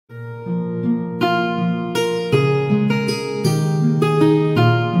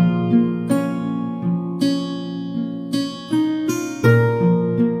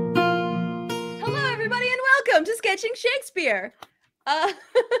Shakespeare.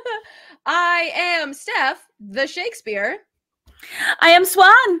 I am Steph, the Shakespeare. I am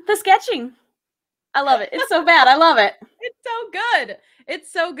Swan, the sketching. I love it. It's so bad. I love it. It's so good.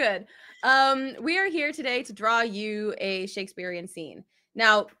 It's so good. We are here today to draw you a Shakespearean scene.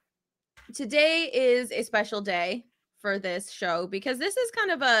 Now, today is a special day for this show because this is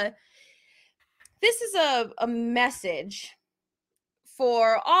kind of a message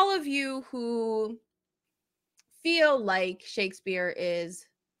for all of you who feel like Shakespeare is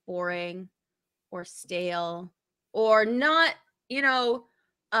boring or stale or not,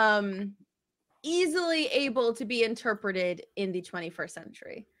 easily able to be interpreted in the 21st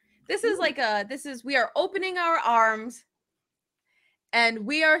century. This is we are opening our arms and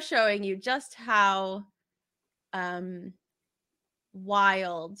we are showing you just how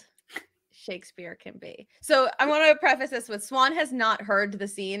wild Shakespeare can be. So I want to preface this with Swan has not heard the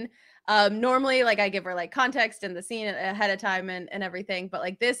scene. Normally, I give her context and the scene ahead of time and everything, but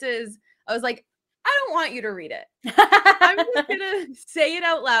I was like, I don't want you to read it. I'm just gonna say it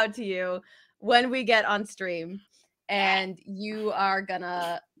out loud to you when we get on stream, and you are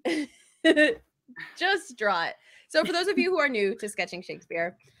gonna just draw it. So for those of you who are new to sketching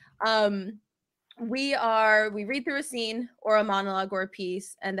Shakespeare, we read through a scene or a monologue or a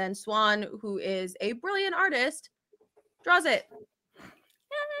piece, and then Swan, who is a brilliant artist, draws it.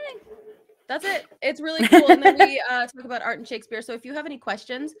 Yay! That's it. It's really cool. And then we talk about art and Shakespeare. So if you have any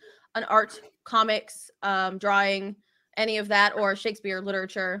questions on art, comics, drawing, any of that, or Shakespeare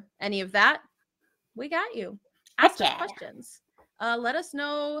literature, any of that, we got you. Ask us questions. Let us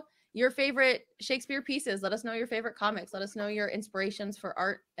know your favorite Shakespeare pieces. Let us know your favorite comics. Let us know your inspirations for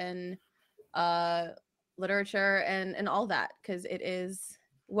art and literature and all that, because it is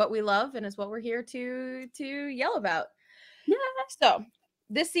what we love and is what we're here to yell about. Yeah. So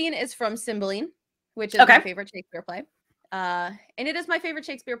this scene is from Cymbeline, which is my favorite Shakespeare play. And it is my favorite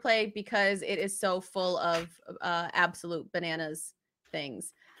Shakespeare play because it is so full of absolute bananas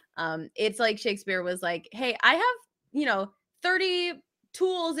things. It's like Shakespeare was like, hey, I have, 30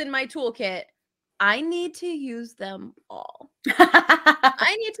 tools in my toolkit. I need to use them all.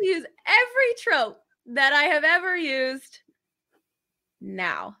 I need to use every trope that I have ever used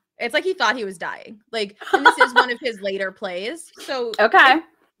now. It's like he thought he was dying. And this is one of his later plays. So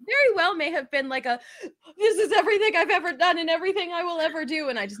very well may have been this is everything I've ever done and everything I will ever do,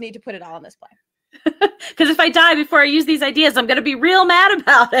 and I just need to put it all on this play. Because if I die before I use these ideas, I'm going to be real mad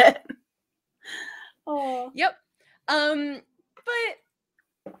about it. Oh. Yep. But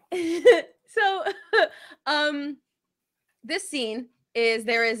so this scene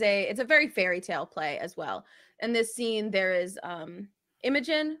it's a very fairy tale play as well. In this scene, there is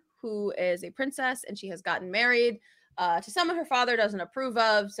Imogen, who is a princess, and she has gotten married to someone her father doesn't approve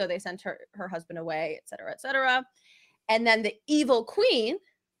of, so they sent her husband away, etc., etc. And then the evil queen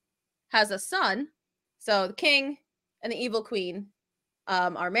has a son. So the king and the evil queen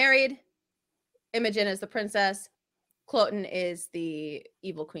are married. Imogen is the princess. Cloten is the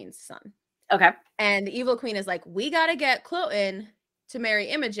evil queen's son. Okay. And the evil queen is like, we got to get Cloten to marry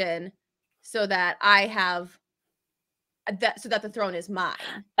Imogen so that so that the throne is mine.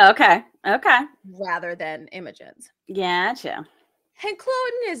 Okay. Rather than Imogen's. Gotcha. And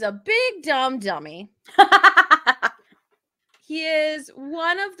Cloten is a big dumb dummy. He is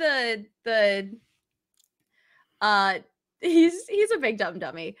one of the he's a big dumb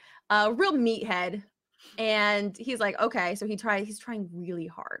dummy. Real meathead. And he's like, okay, so he's trying really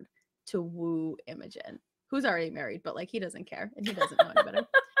hard to woo Imogen, who's already married, but he doesn't care and he doesn't know any better.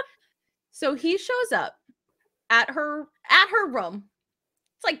 So he shows up at her room.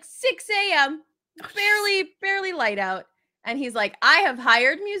 It's 6 a.m. barely light out, and he's like, I have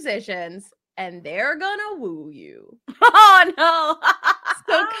hired musicians and they're gonna woo you. Oh no.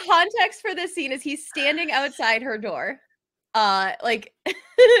 So context for this scene is he's standing outside her door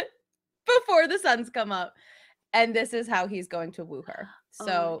before the suns come up, and this is how he's going to woo her.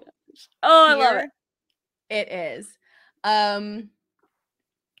 So I love it. It is.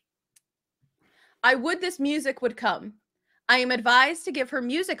 I would this music would come. I am advised to give her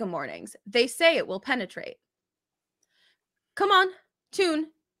music a mornings. They say it will penetrate. Come on,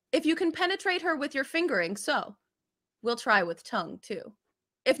 tune. If you can penetrate her with your fingering, so. We'll try with tongue, too.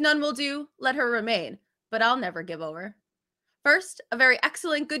 If none will do, let her remain. But I'll never give over. First, a very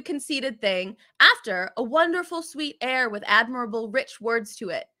excellent, good conceited thing. After, a wonderful, sweet air with admirable, rich words to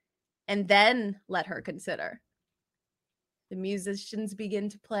it. And then let her consider. The musicians begin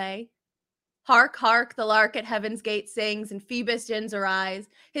to play. Hark, hark, the lark at heaven's gate sings, and Phoebus gins her eyes.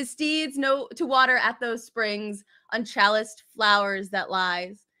 His steeds know to water at those springs, on chaliced flowers that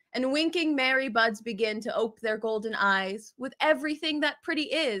lies. and winking merry buds begin to ope their golden eyes. With everything that pretty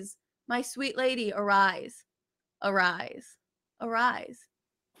is, my sweet lady, arise, arise, arise.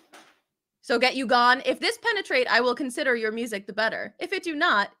 So get you gone. If this penetrate, I will consider your music the better. If it do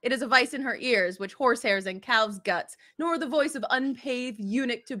not, it is a vice in her ears, which horsehairs and calves' guts, nor the voice of unpaved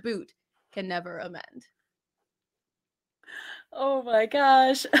eunuch to boot, can never amend. Oh my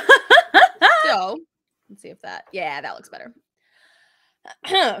gosh. So, let's see if that, yeah, that looks better.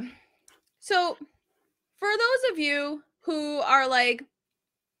 So, for those of you who are like,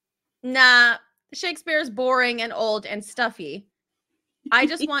 nah, Shakespeare's boring and old and stuffy, I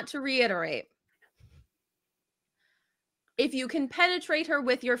just want to reiterate. If you can penetrate her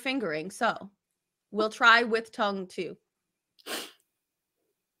with your fingering, so we'll try with tongue too.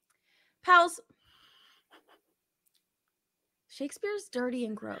 Pals, Shakespeare's dirty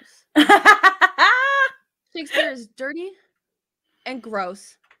and gross. Shakespeare is dirty and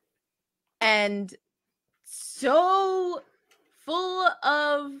gross and so full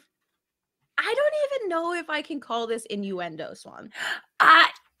of, I don't even know if I can call this innuendo, Swan. I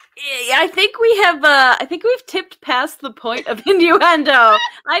think we've tipped past the point of innuendo.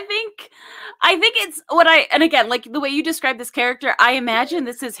 I think it's and again, like the way you describe this character, I imagine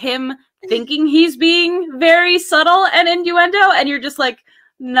this is him thinking he's being very subtle and innuendo, and you're just like,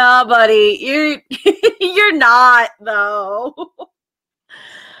 nah, buddy, you're not though.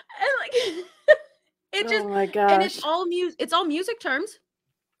 And like it just, oh my gosh. And it's all music terms.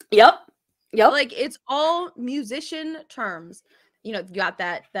 Yep. Like it's all musician terms. You know, you got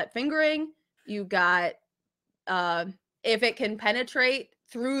that fingering, you got if it can penetrate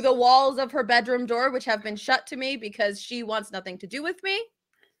through the walls of her bedroom door, which have been shut to me because she wants nothing to do with me.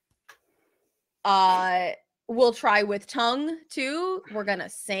 We'll try with tongue too. We're gonna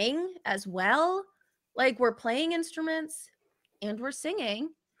sing as well. Like we're playing instruments and we're singing.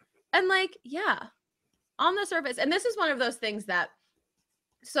 And like, yeah, on the surface, and this is one of those things that,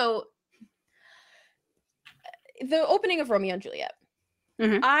 so the opening of Romeo and Juliet.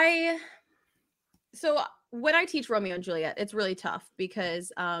 Mm-hmm. So when I teach Romeo and Juliet, it's really tough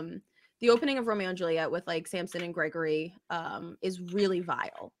because the opening of Romeo and Juliet with like Samson and Gregory is really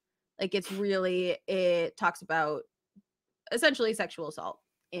vile. Like it talks about essentially sexual assault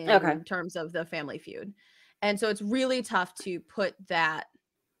in terms of the family feud. And so it's really tough to put that.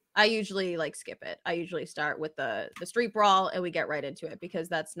 I usually like skip it. I usually start with the street brawl and we get right into it because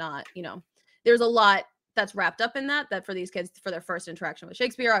that's not, you know, there's a lot that's wrapped up in that for these kids, for their first interaction with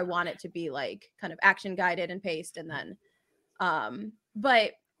Shakespeare, I want it to be like kind of action guided and paced. And then,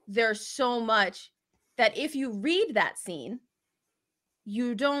 but there's so much that if you read that scene,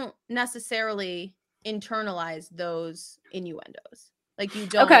 you don't necessarily internalize those innuendos. Like you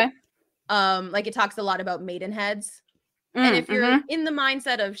don't, like it talks a lot about maidenheads. And if you're in the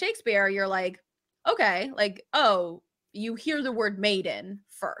mindset of Shakespeare, you're like, okay, like, oh, you hear the word maiden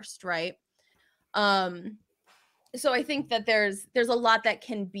first, right? So I think that there's a lot that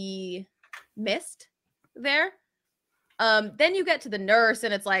can be missed there. Then you get to the nurse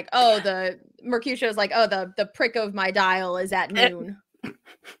and it's like, oh, the Mercutio is like, oh, the prick of my dial is at noon.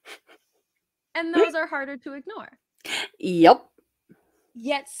 And those are harder to ignore. Yep.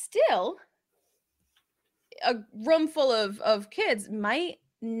 Yet still, a room full of kids might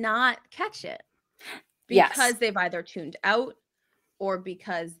not catch it because they've either tuned out or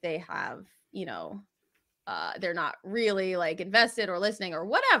because they have, you know, they're not really like invested or listening or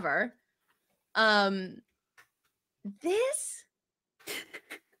whatever. This,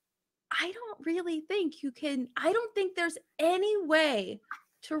 I don't really think you can, I don't think there's any way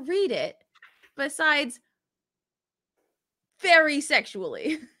to read it besides very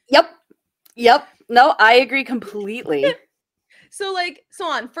sexually. Yep. No, I agree completely. So like,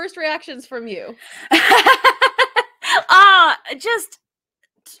 Swan, first reactions from you. Just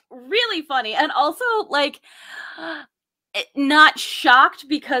really funny. And also like not shocked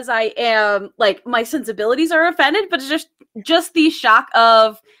because I am like my sensibilities are offended, but it's just the shock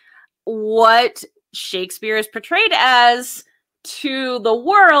of what Shakespeare is portrayed as to the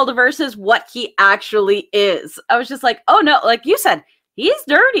world versus what he actually is. I was just like, oh no, like you said, he's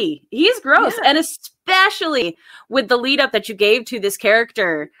dirty, he's gross. And especially with the lead up that you gave to this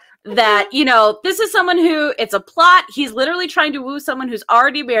character, that, you know, this is someone who, it's a plot, he's literally trying to woo someone who's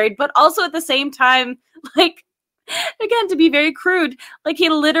already married, but also at the same time, like, again, to be very crude, like he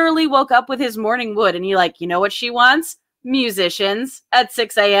literally woke up with his morning wood and you're like, you know what she wants? Musicians at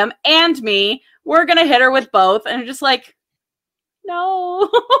 6 a.m. and me. We're gonna hit her with both. And I'm just like, no.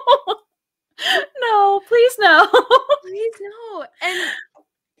 No, please no. Please no. And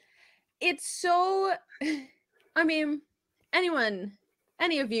it's so, I mean,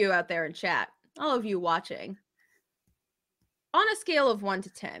 any of of you out there in chat, all of you watching, on a scale of 1 to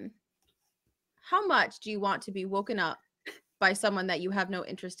 10, how much do you want to be woken up by someone that you have no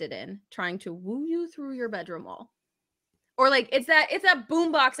interest in trying to woo you through your bedroom wall? Or like it's that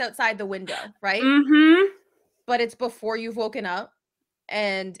boombox outside the window, right? Mm-hmm. But it's before you've woken up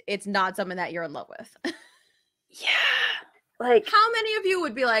and it's not someone that you're in love with. Yeah. Like, how many of you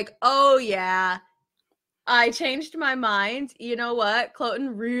would be like, oh yeah, I changed my mind. You know what?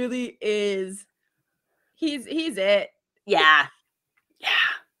 Cloten really is. He's it. Yeah. Yeah.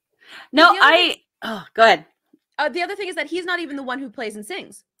 No, go ahead. The other thing is that he's not even the one who plays and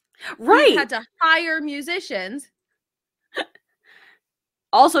sings. Right. He had to hire musicians.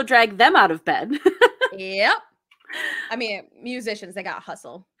 Also drag them out of bed. Yep. I mean, musicians, they got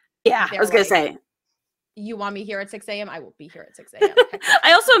hustle. Yeah, I was going to say. You want me here at 6 a.m.? I will be here at 6 a.m.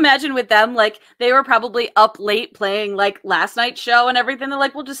 I also imagine with them, like, they were probably up late playing, like, last night's show and everything. They're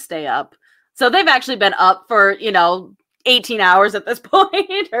like, we'll just stay up. So they've actually been up for, 18 hours at this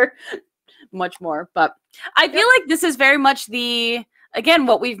point or much more. But I feel like this is very much again,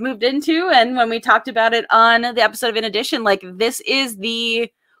 what we've moved into. And when we talked about it on the episode of In Addition, like, this is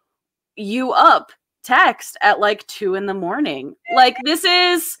the you up text at like 2 a.m. Like, this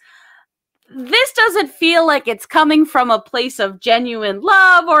doesn't feel like it's coming from a place of genuine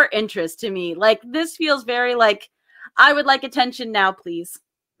love or interest to me. Like, this feels very like, I would like attention now, please.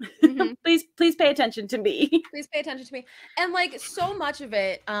 Mm-hmm. please pay attention to me. Please pay attention to me. And like so much of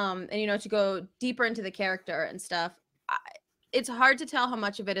it, and to go deeper into the character and stuff, it's hard to tell how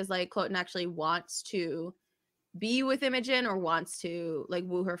much of it is like Cloten actually wants to be with Imogen or wants to like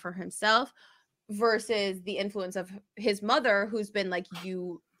woo her for himself versus the influence of his mother, who's been like,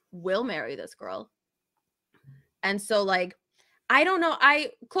 you will marry this girl. And so like, I don't know.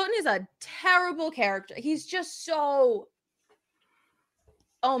 Cloten is a terrible character. He's just so,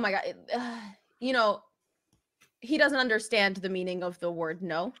 oh my God. He doesn't understand the meaning of the word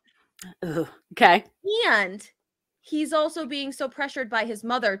no. Ugh, okay. And he's also being so pressured by his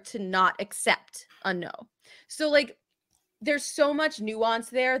mother to not accept a no. So like, there's so much nuance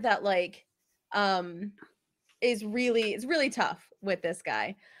there that like, it's really tough with this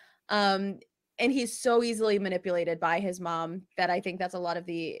guy. And he's so easily manipulated by his mom that I think that's a lot of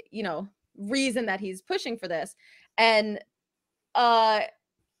the, reason that he's pushing for this. And I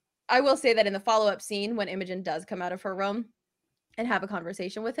will say that in the follow-up scene, when Imogen does come out of her room and have a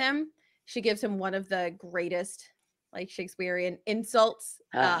conversation with him, she gives him one of the greatest like Shakespearean insults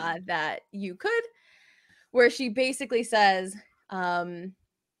that you could, where she basically says, I'll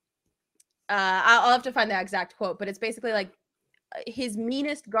have to find the exact quote, but it's basically like, his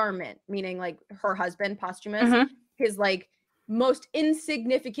meanest garment, meaning like her husband, posthumous, his like most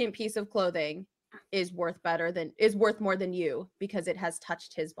insignificant piece of clothing is worth more than you because it has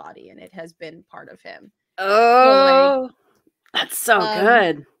touched his body and it has been part of him. Oh, so, like, that's so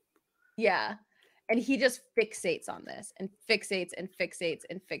good. Yeah. And he just fixates on this and fixates and fixates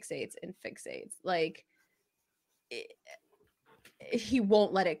and fixates and fixates. Like, he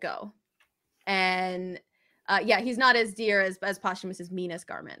won't let it go. And he's not as dear as Posthumous's meanest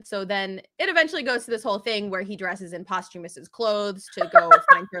garment. So then it eventually goes to this whole thing where he dresses in Posthumous's clothes to go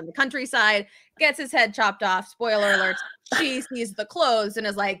find her in the countryside, gets his head chopped off. Spoiler alert. She sees the clothes and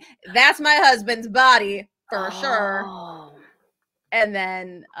is like, that's my husband's body for sure. And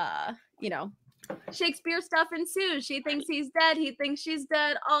then, Shakespeare stuff ensues. She thinks he's dead. He thinks she's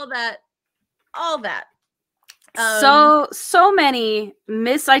dead. All that. So many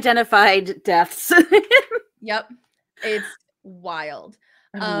misidentified deaths. Yep. It's wild.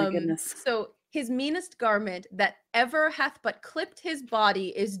 Oh my goodness. So his meanest garment that ever hath but clipped his body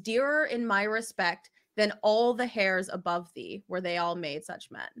is dearer in my respect than all the hairs above thee, were they all made such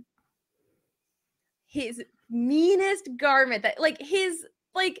men. His meanest garment that his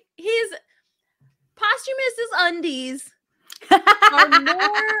Posthumous's undies are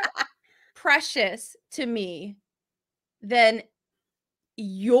more precious to me than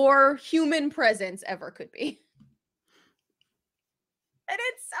your human presence ever could be. And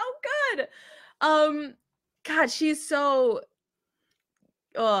it's so good. God, she's so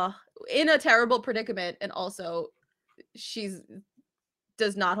in a terrible predicament, and also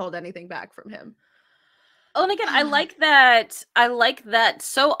does not hold anything back from him. Oh, and again, I like that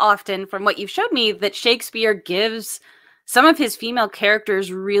so often from what you've showed me that Shakespeare gives some of his female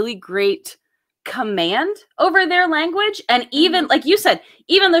characters really great command over their language. And even like you said,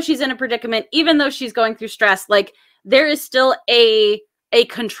 even though she's in a predicament, even though she's going through stress, like there is still a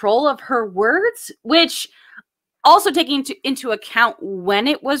control of her words, which also taking into account when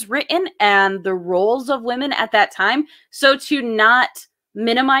it was written and the roles of women at that time. So to not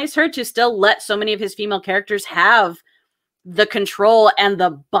minimize her, to still let so many of his female characters have the control and the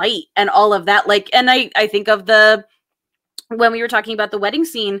bite and all of that. Like, and I think of when we were talking about the wedding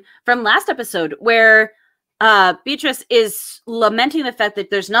scene from last episode, where Beatrice is lamenting the fact that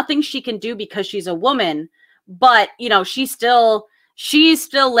there's nothing she can do because she's a woman, but, you know, she's still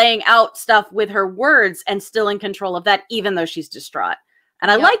laying out stuff with her words and still in control of that, even though she's distraught. And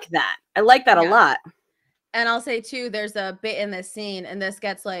I like that. I like that a lot. And I'll say too, there's a bit in this scene, and this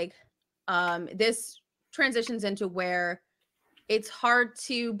gets like, this transitions into where it's hard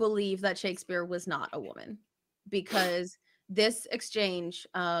to believe that Shakespeare was not a woman, because this exchange,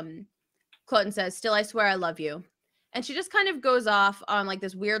 Cloten says, "Still I swear I love you." And she just kind of goes off on like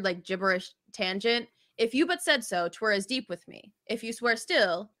this weird, like gibberish tangent. "If you but said so, 'twere as deep with me. If you swear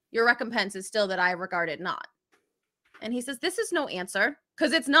still, your recompense is still that I regard it not." And he says, "This is no answer,"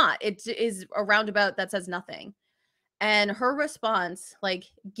 because it's not. It is a roundabout that says nothing. And her response, like,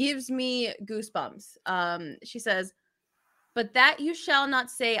 gives me goosebumps. She says, "But that you shall not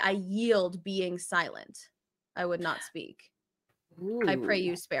say I yield being silent. I would not speak. Ooh. I pray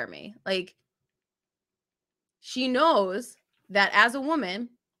you spare me." Like, she knows that as a woman,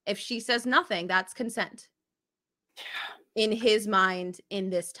 if she says nothing, that's consent. In his mind, in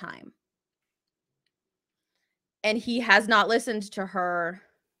this time. And he has not listened to her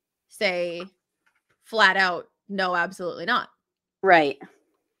say flat out, "No, absolutely not." Right.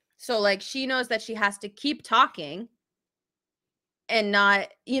 So, like, she knows that she has to keep talking and not,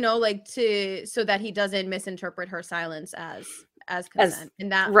 you know, like, so that he doesn't misinterpret her silence as consent.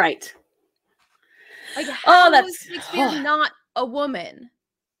 And that, right. Like, how that's Shakespeare not a woman?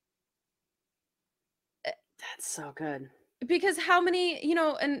 That's so good. Because how many, you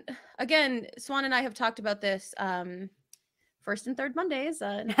know, and again, Swan and I have talked about this first and third Mondays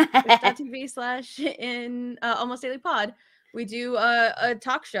on twitch.tv/ in Almost Daily Pod. We do a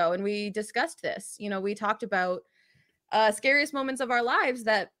talk show, and we discussed this. You know, we talked about scariest moments of our lives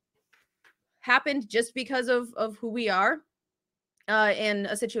that happened just because of who we are in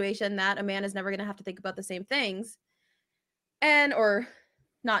a situation that a man is never going to have to think about the same things. And, or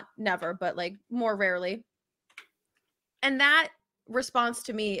not never, but like more rarely. And that response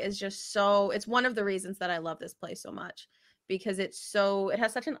to me is just so, it's one of the reasons that I love this play so much, because it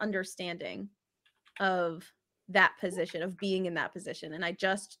has such an understanding of that position, of being in that position. And I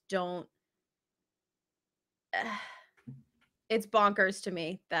just don't, it's bonkers to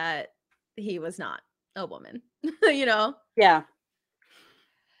me that he was not a woman, you know? Yeah.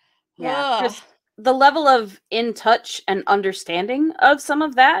 Yeah. Just the level of in touch and understanding of some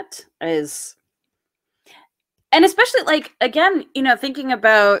of that is, and especially, like, again, you know, thinking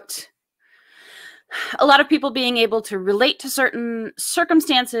about a lot of people being able to relate to certain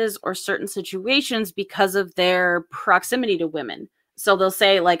circumstances or certain situations because of their proximity to women. So they'll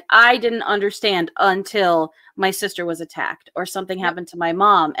say, like, I didn't understand until my sister was attacked, or something happened to my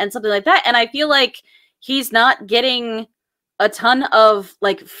mom, and something like that. And I feel like he's not getting a ton of,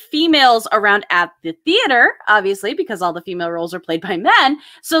 like, females around at the theater, obviously, because all the female roles are played by men.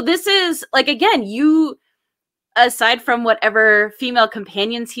 So this is, like, again, aside from whatever female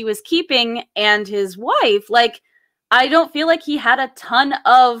companions he was keeping and his wife, like, I don't feel like he had a ton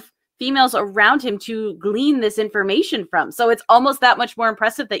of females around him to glean this information from. So it's almost that much more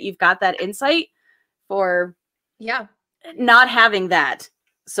impressive that you've got that insight for not having that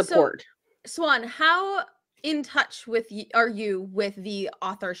support. So, Swan, how in touch are you with the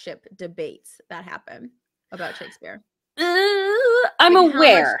authorship debates that happen about Shakespeare? I'm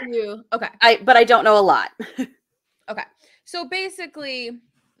aware. Okay. But I don't know a lot. Okay. So basically,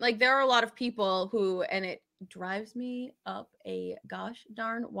 like, there are a lot of people who, and it drives me up a gosh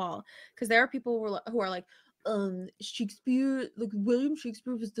darn wall, because there are people who are like, Shakespeare, like, William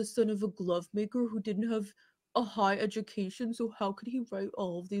Shakespeare was the son of a glove maker who didn't have a high education, so how could he write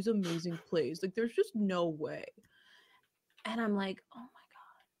all of these amazing plays? Like, there's just no way. And I'm like, oh my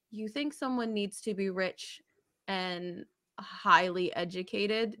God, you think someone needs to be rich and highly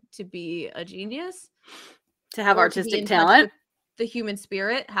educated to be a genius? To have artistic talent? The human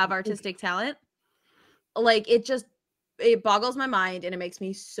spirit, have artistic talent? Like, it boggles my mind, and it makes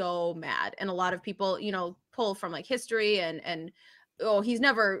me so mad. And a lot of people, you know, pull from, like, history and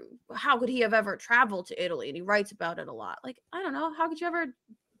how could he have ever traveled to Italy? And he writes about it a lot. Like, I don't know, how could you ever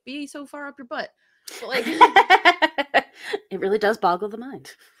be so far up your butt? But, like, it really does boggle the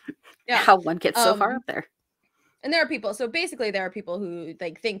mind. Yeah, how one gets so far up there. And there are people who,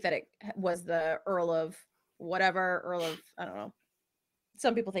 like, think that it was the Earl of whatever, I don't know.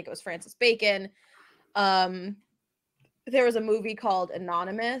 Some people think it was Francis Bacon. There was a movie called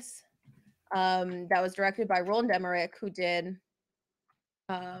Anonymous that was directed by Roland Emmerich, who did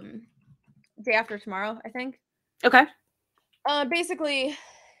Day After Tomorrow, I think. Okay. Basically,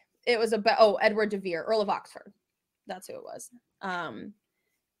 it was about Edward de Vere, Earl of Oxford. That's who it was.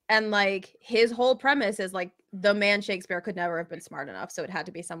 And like his whole premise is like the man Shakespeare could never have been smart enough, so it had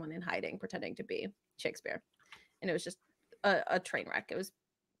to be someone in hiding pretending to be Shakespeare, and it was just a train wreck. It was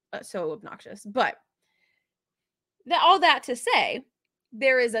so obnoxious. But all that to say,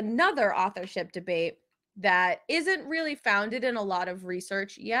 there is another authorship debate that isn't really founded in a lot of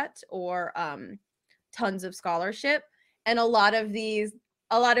research yet, or tons of scholarship, and a lot of these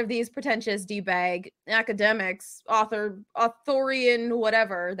pretentious D-bag academics, authorian,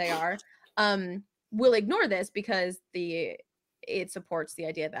 whatever they are, will ignore this because it supports the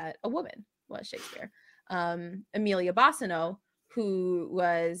idea that a woman was Shakespeare. Amelia Bassano, who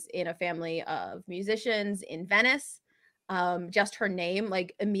was in a family of musicians in Venice. Just her name,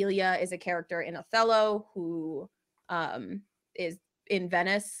 like Amelia is a character in Othello who is in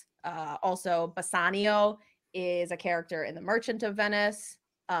Venice. Also, Bassanio is a character in The Merchant of Venice.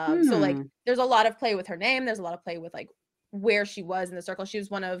 So like there's a lot of play with her name. There's a lot of play with like where she was in the circle. She was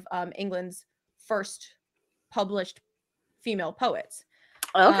one of England's first published female poets.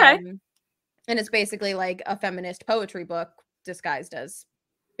 Okay. And it's basically like a feminist poetry book disguised as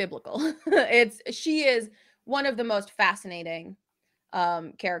biblical. She is one of the most fascinating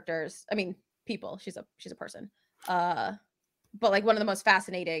characters. I mean, people. She's a person. But like one of the most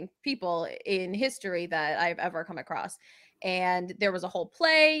fascinating people in history that I've ever come across. And there was a whole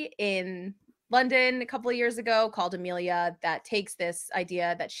play in London a couple of years ago called Amelia that takes this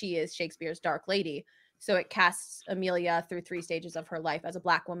idea that she is Shakespeare's Dark Lady. So it casts Amelia through 3 stages of her life as a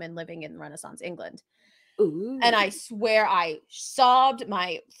Black woman living in Renaissance England. Ooh. And I swear I sobbed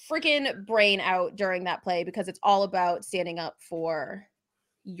my freaking brain out during that play because it's all about standing up for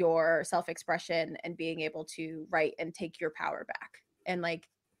your self-expression and being able to write and take your power back. And like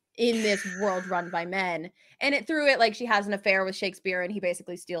in this world run by men, and like she has an affair with Shakespeare and he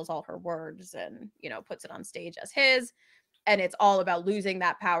basically steals all her words and, you know, puts it on stage as his. And it's all about losing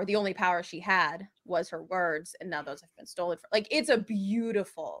that power. The only power she had was her words, and now those have been stolen. Like, it's a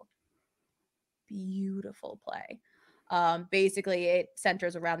beautiful, beautiful play. Basically, it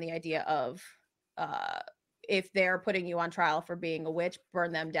centers around the idea of if they're putting you on trial for being a witch,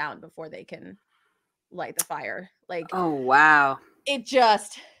 burn them down before they can light the fire. Like, oh wow,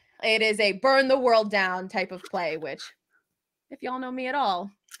 it is a burn the world down type of play. Which, if y'all know me at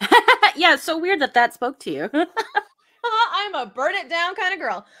all, yeah, it's so weird that spoke to you. I'm a burn it down kind of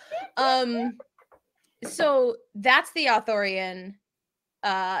girl. So that's the authorian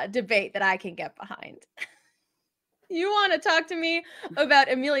debate that I can get behind. You want to talk to me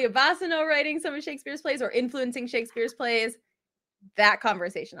about Amelia Bassano writing some of Shakespeare's plays or influencing Shakespeare's plays? That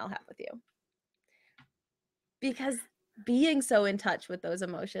conversation I'll have with you. Because being so in touch with those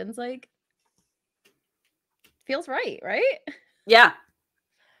emotions, like, feels right? Yeah.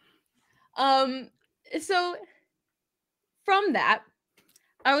 So from that,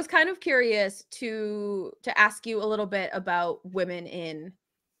 I was kind of curious to ask you a little bit about women in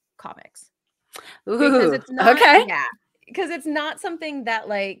comics. Ooh, because it's not, okay. Yeah, because it's not something that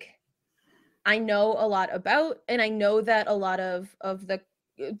like I know a lot about, and I know that a lot of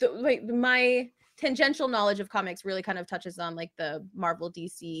my tangential knowledge of comics really kind of touches on like the Marvel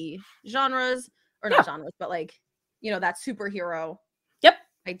DC genres, or not genres, but like, you know, that superhero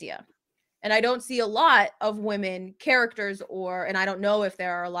idea. And I don't see a lot of women characters, and I don't know if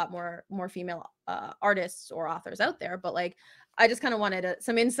there are a lot more female artists or authors out there, but like I just kind of wanted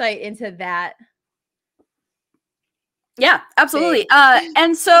some insight into that. Yeah, absolutely.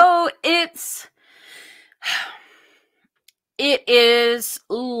 And so it is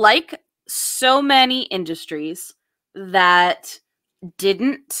like so many industries that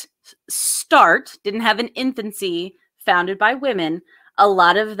didn't have an infancy founded by women. A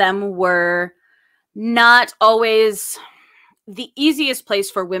lot of them were not always the easiest place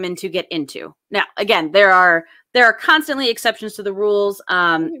for women to get into. Now, again, there are constantly exceptions to the rules.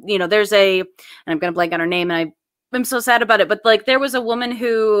 You know, there's and I'm going to blank on her name, and I'm so sad about it, but like there was a woman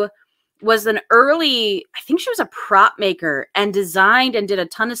who was I think she was a prop maker and designed and did a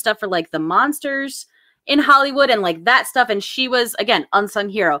ton of stuff for like the monsters in Hollywood and like that stuff. And she was, again, unsung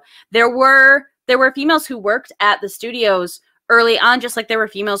hero. There were females who worked at the studios early on, just like there were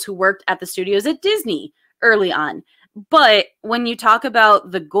females who worked at the studios at Disney early on. But when you talk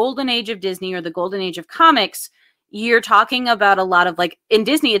about the golden age of Disney or the golden age of comics, you're talking about a lot of, like, in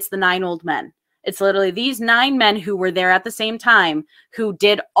Disney, it's the 9 old men. It's literally these 9 men who were there at the same time who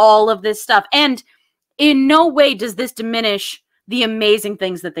did all of this stuff. And in no way does this diminish the amazing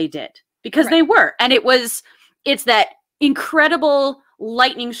things that they did, because they were. And it's that incredible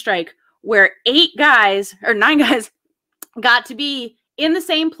lightning strike where 8 guys or 9 guys got to be in the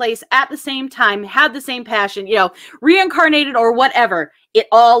same place at the same time, had the same passion, you know, reincarnated or whatever. It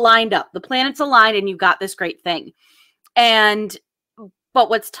all lined up. The planets aligned and you got this great thing. But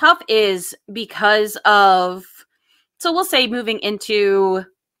what's tough is because of, so we'll say moving into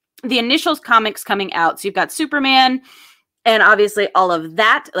the initial comics coming out. So you've got Superman and obviously all of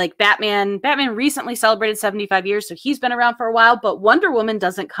that, like Batman. Batman recently celebrated 75 years, so he's been around for a while, but Wonder Woman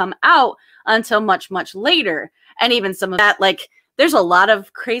doesn't come out until much, much later. And even some of that, like, there's a lot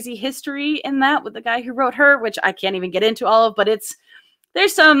of crazy history in that with the guy who wrote her, which I can't even get into all of, but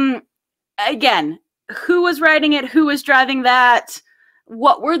there's some, again, who was writing it, who was driving that,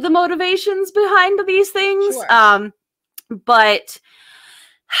 what were the motivations behind these things? Sure. But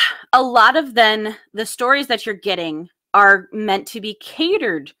a lot of then the stories that you're getting are meant to be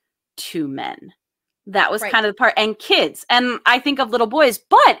catered to men. That was kind of the part, and kids. And I think of little boys,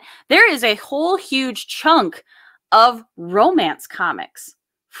 but there is a whole huge chunk of romance comics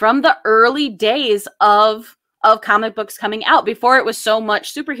from the early days of comic books coming out before it was so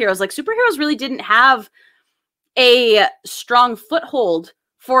much superheroes. Like, superheroes really didn't have a strong foothold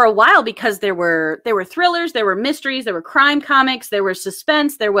for a while because there were thrillers, there were mysteries, there were crime comics, there was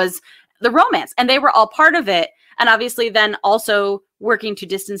suspense, there was the romance, and they were all part of it. And obviously then also working to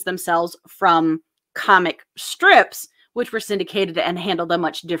distance themselves from comic strips, which were syndicated and handled a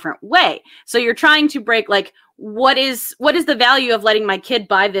much different way. So you're trying to break, like, what is the value of letting my kid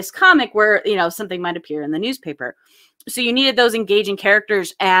buy this comic where, you know, something might appear in the newspaper. So you needed those engaging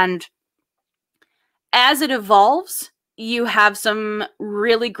characters. And as it evolves, you have some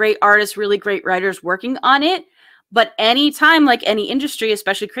really great artists, really great writers working on it. But anytime, like any industry,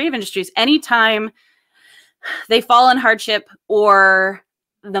 especially creative industries, anytime they fall in hardship or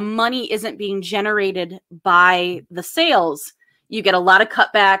the money isn't being generated by the sales, you get a lot of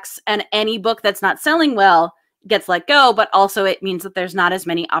cutbacks, and any book that's not selling well gets let go. But also it means that there's not as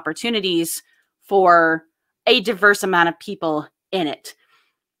many opportunities for a diverse amount of people in it.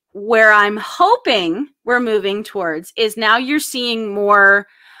 Where I'm hoping we're moving towards is now you're seeing more,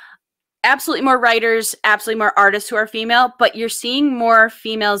 absolutely more writers, absolutely more artists who are female, but you're seeing more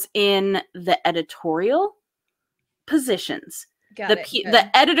females in the editorial positions. The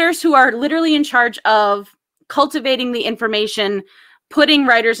editors who are literally in charge of cultivating the information, putting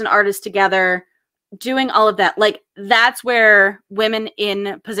writers and artists together, doing all of that. Like, that's where women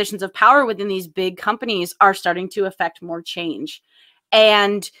in positions of power within these big companies are starting to affect more change.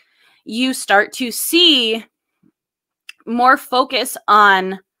 And you start to see more focus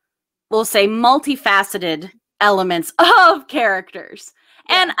on, we'll say, multifaceted elements of characters.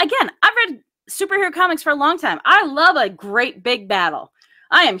 Yeah. And again, I've read superhero comics for a long time. I love a great big battle.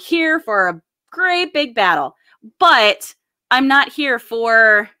 I am here for a great big battle, but I'm not here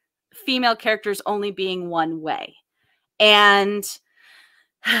for female characters only being one way. And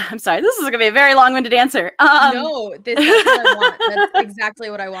I'm sorry, this is going to be a very long-winded answer. No, this is what I want. That's exactly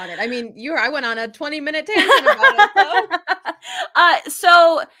what I wanted. I mean, I went on a 20-minute tangent about it.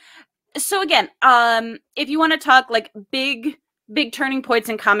 So again, if you want to talk like big turning points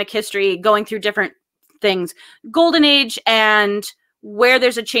in comic history, going through different things, Golden Age, and where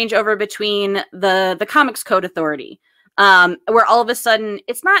there's a changeover between the Comics Code Authority, where all of a sudden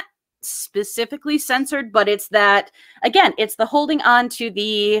it's not specifically censored, but it's that, again, it's the holding on to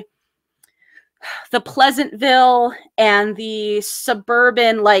the Pleasantville and the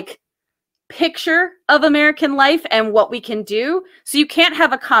suburban, like, picture of American life and what we can do. So you can't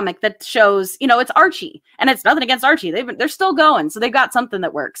have a comic that shows, you know, it's Archie, and it's nothing against Archie. They're still going. So they've got something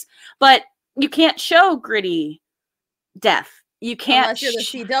that works, but you can't show gritty death. You can't.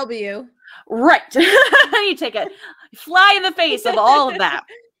 Unless you're the CW. Right. You take a fly in the face of all of that.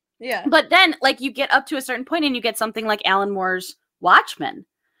 Yeah. But then, like, you get up to a certain point and you get something like Alan Moore's Watchmen,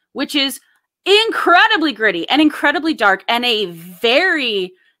 which is incredibly gritty and incredibly dark and a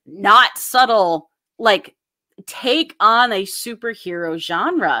very not subtle, like, take on a superhero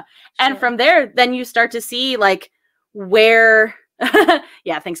genre. Sure. And from there, then you start to see, like, where,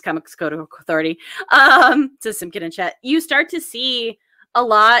 yeah, thanks Comics Code Authority, to Simkin and chat, you start to see a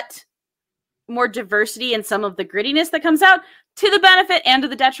lot more diversity in some of the grittiness that comes out, to the benefit and to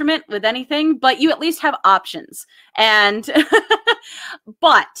the detriment with anything, but you at least have options. And,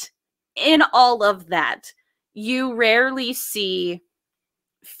 but in all of that, you rarely see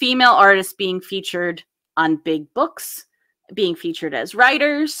female artists being featured on big books, being featured as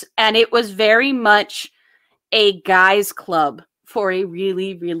writers. And it was very much a guys' club for a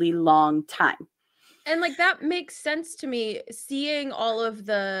really, really long time. And like that makes sense to me, seeing all of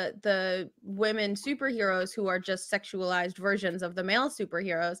the women superheroes who are just sexualized versions of the male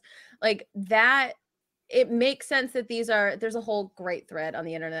superheroes, like that. It makes sense that there's a whole great thread on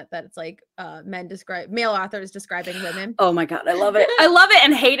the internet that it's like male authors describing women. Oh my God, I love it. I love it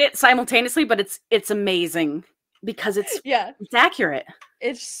and hate it simultaneously, but it's amazing because it's accurate.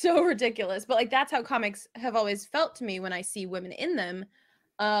 It's so ridiculous, but like that's how comics have always felt to me when I see women in them.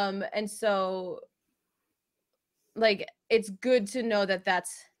 And so like it's good to know that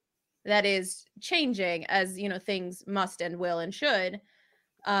that is changing, as you know, things must and will and should,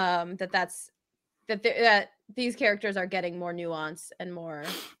 that these characters are getting more nuance and more.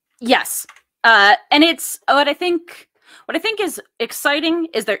 Yes. And it's what I think is exciting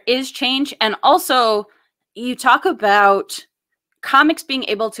is there is change. And also you talk about comics being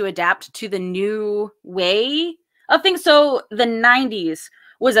able to adapt to the new way of things. So the 90s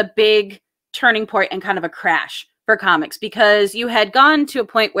was a big turning point and kind of a crash for comics, because you had gone to a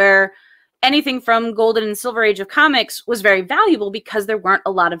point where anything from golden and silver age of comics was very valuable because there weren't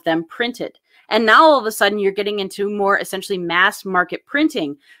a lot of them printed. And now all of a sudden you're getting into more essentially mass market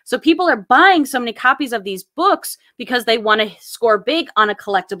printing. So people are buying so many copies of these books because they want to score big on a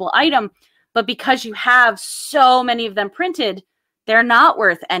collectible item. But because you have so many of them printed, they're not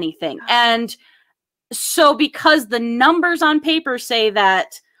worth anything. And so because the numbers on paper say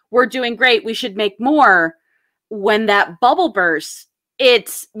that we're doing great, we should make more, when that bubble burst,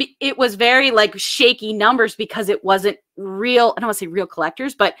 it was very like shaky numbers because it wasn't real. I don't want to say real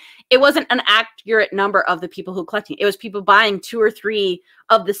collectors, but it wasn't an accurate number of the people who collecting. It was people buying 2 or 3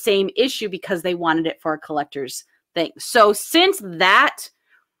 of the same issue because they wanted it for a collector's thing. So since that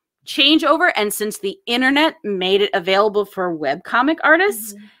changeover, and since the internet made it available for webcomic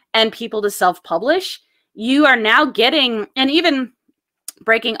artists and people to self-publish, you are now getting, and even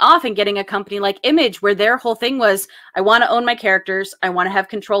breaking off and getting a company like Image, where their whole thing was, I want to own my characters, I want to have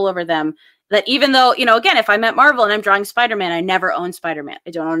control over them. That even though, you know, again, if I'm at Marvel and I'm drawing Spider-Man, I never own Spider-Man. I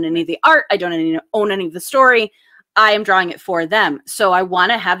don't own any of the art. I don't own any of the story. I am drawing it for them. So I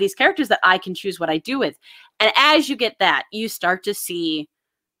want to have these characters that I can choose what I do with. And as you get that, you start to see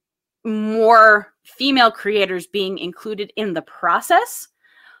more female creators being included in the process.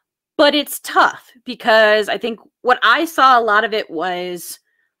 But it's tough because I think what I saw a lot of it was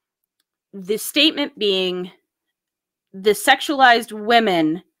the statement being the sexualized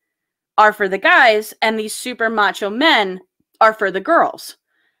women are for the guys and these super macho men are for the girls.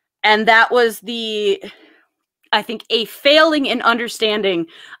 And that was I think, a failing in understanding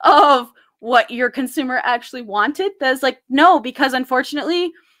of what your consumer actually wanted. That's like, no, because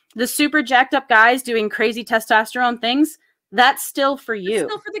unfortunately, the super jacked up guys doing crazy testosterone things, that's still for you.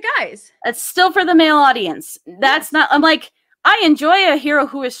 It's still for the guys. It's still for the male audience. That's not, I'm like, I enjoy a hero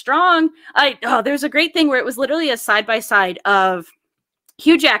who is strong. There's a great thing where it was literally a side-by-side of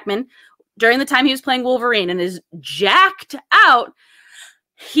Hugh Jackman during the time he was playing Wolverine and is jacked out.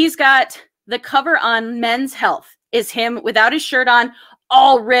 He's got the cover on Men's Health is him without his shirt on,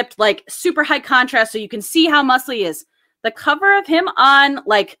 all ripped, like super high contrast so you can see how muscly he is. The cover of him on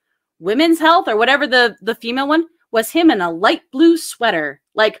like Women's Health or whatever the female one was him in a light blue sweater,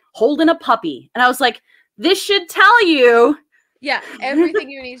 like holding a puppy. And I was like, this should tell you. Yeah, everything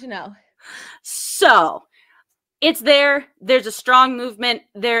you need to know. So it's there. There's a strong movement.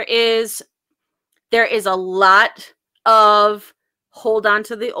 There is a lot of hold on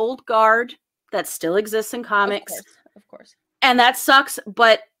to the old guard that still exists in comics. Of course. And that sucks.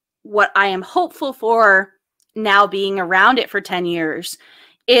 But what I am hopeful for now, being around it for 10 years,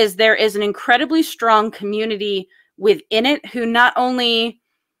 is there is an incredibly strong community within it who not only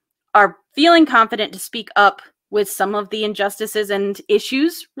are feeling confident to speak up with some of the injustices and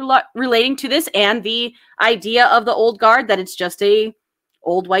issues relating to this and the idea of the old guard, that it's just a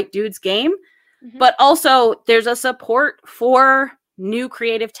old white dude's game, but also there's a support for new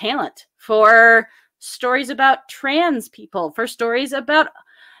creative talent, for stories about trans people, for stories about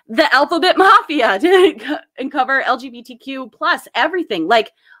the alphabet mafia to uncover LGBTQ plus everything,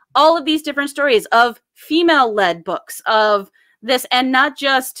 like all of these different stories of female-led books of this, and not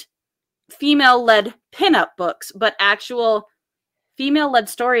just female-led pinup books, but actual female-led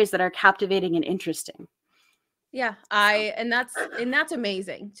stories that are captivating and interesting. Yeah, and that's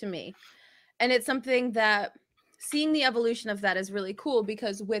amazing to me. And it's something that seeing the evolution of that is really cool,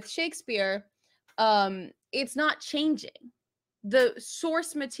 because with Shakespeare, it's not changing. The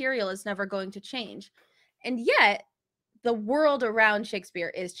source material is never going to change. And yet the world around Shakespeare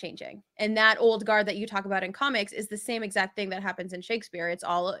is changing. And that old guard that you talk about in comics is the same exact thing that happens in Shakespeare. It's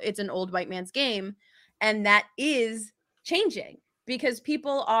an old white man's game. And that is changing because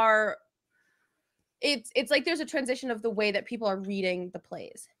people are, it's like there's a transition of the way that people are reading the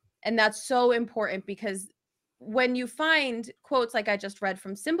plays. And that's so important, because when you find quotes like I just read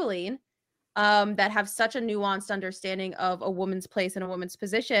from Cymbeline, that have such a nuanced understanding of a woman's place and a woman's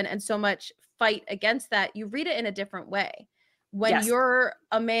position, and so much fight against that, you read it in a different way. When you're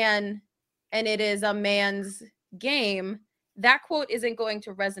a man and it is a man's game, that quote isn't going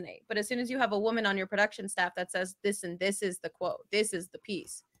to resonate. But as soon as you have a woman on your production staff that says this and this is the quote, this is the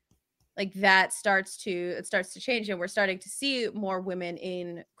piece, like that starts to change. And we're starting to see more women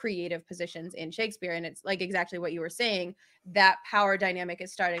in creative positions in Shakespeare. And it's like exactly what you were saying, that power dynamic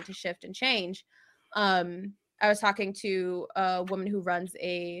is starting to shift and change. I was talking to a woman who runs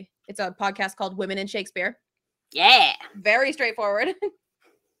it's a podcast called Women in Shakespeare. Yeah. Very straightforward.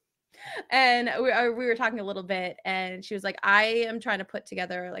 And we were talking a little bit, and she was like, I am trying to put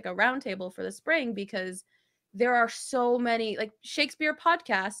together like a roundtable for the spring, because there are so many, like, Shakespeare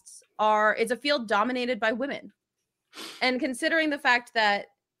podcasts it's a field dominated by women. And considering the fact that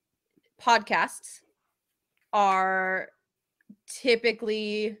podcasts are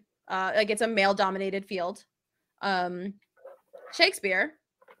typically like it's a male dominated field, Shakespeare,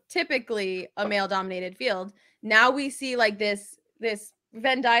 typically a male dominated field. Now we see like this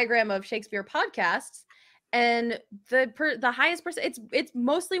Venn diagram of Shakespeare podcasts, and the highest percent, it's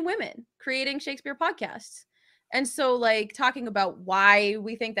mostly women creating Shakespeare podcasts. And so like talking about why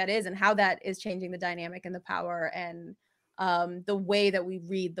we think that is, and how that is changing the dynamic and the power and the way that we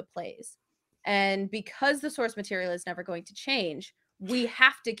read the plays. And because the source material is never going to change, we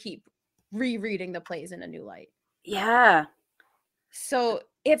have to keep rereading the plays in a new light. Yeah. So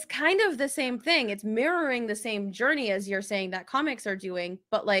it's kind of the same thing. It's mirroring the same journey as you're saying that comics are doing,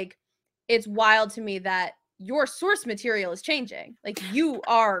 but like it's wild to me that your source material is changing. Like you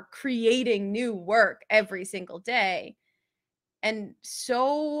are creating new work every single day. And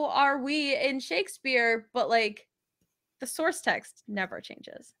so are we in Shakespeare, but like the source text never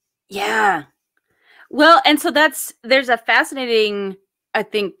changes. Yeah. Well, and so there's a fascinating, I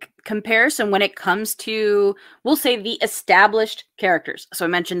think, comparison when it comes to, we'll say, the established characters. So I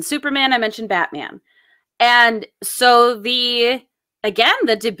mentioned Superman, I mentioned Batman. And so the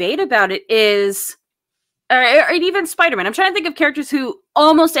debate about it is, or even Spider-Man. I'm trying to think of characters who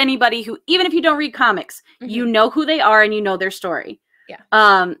almost anybody who, even if you don't read comics, you know who they are and you know their story.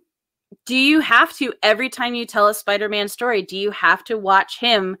 Yeah. Do you have to, every time you tell a Spider-Man story, do you have to watch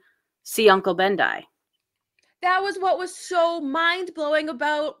him see Uncle Ben die? That was what was so mind-blowing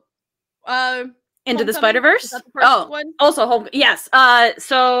about Into the Spider-Verse? One? Also home. Yes.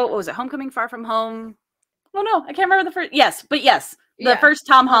 So what was it? Homecoming, Far From Home. Oh no, I can't remember the first. Yes, but yes, the first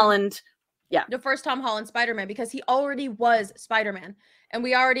Tom Holland. Yeah, the first Tom Holland Spider-Man, because he already was Spider-Man, and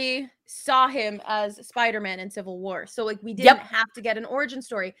we already saw him as Spider-Man in Civil War. So like we didn't have to get an origin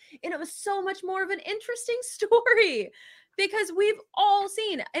story, and it was so much more of an interesting story, because we've all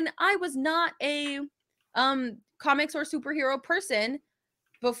seen. And I was not a comics or superhero person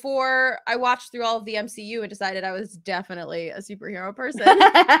before I watched through all of the MCU and decided I was definitely a superhero person.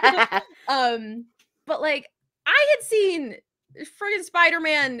 But like I had seen friggin'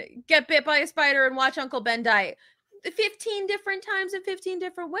 Spider-Man get bit by a spider and watch Uncle Ben die 15 different times in 15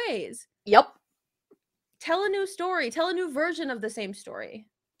 different ways. Yep. Tell a new story. Tell a new version of the same story.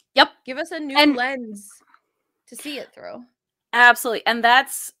 Yep. Give us a new lens to see it through. Absolutely. And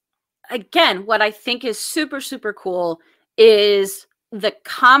that's, again, what I think is super, super cool is the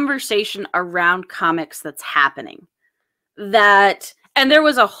conversation around comics that's happening. And there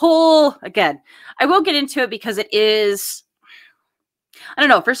was a whole, again, I won't get into it because it is, I don't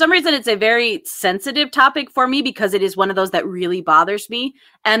know, for some reason it's a very sensitive topic for me, because it is one of those that really bothers me.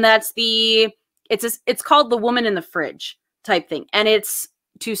 And that's it's called the woman in the fridge type thing. And it's,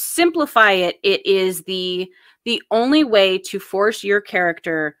 to simplify it, it is the only way to force your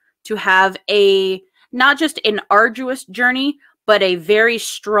character to have not just an arduous journey, but a very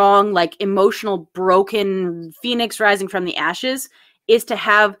strong, like emotional, broken phoenix rising from the ashes, is to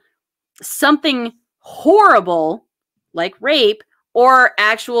have something horrible like rape or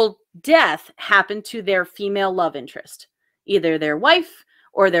actual death happen to their female love interest, either their wife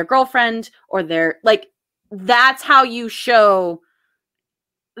or their girlfriend or their, like, that's how you show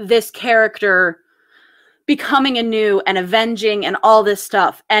this character becoming anew and avenging and all this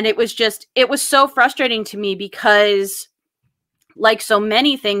stuff. And it was so frustrating to me, because like so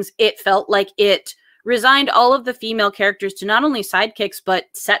many things, it felt like it resigned all of the female characters to not only sidekicks, but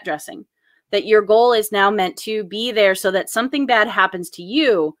set dressing. That your goal is now meant to be there so that something bad happens to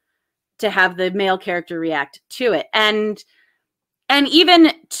you, to have the male character react to it. And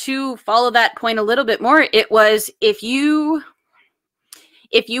even to follow that point a little bit more, it was, if you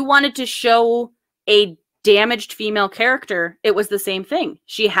wanted to show a damaged female character, it was the same thing.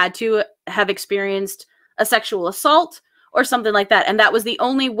 She had to have experienced a sexual assault or something like that. And that was the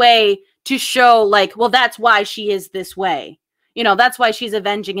only way to show, like, well, that's why she is this way. You know, that's why she's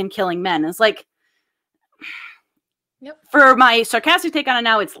avenging and killing men. It's like, yep. For my sarcastic take on it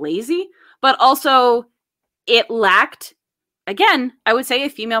now, it's lazy, but also it lacked, again, I would say, a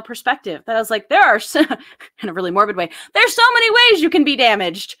female perspective. That I was like, there are, in a really morbid way, there's so many ways you can be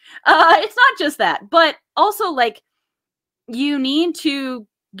damaged. It's not just that, but also, like, you need to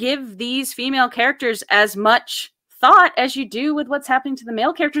give these female characters as much thought as you do with what's happening to the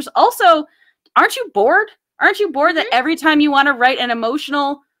male characters. Also, aren't you bored? Aren't you bored that every time you want to write an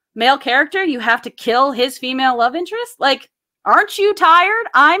emotional male character, you have to kill his female love interest? Like, aren't you tired?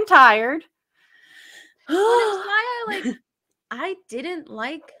 I'm tired. Well, I didn't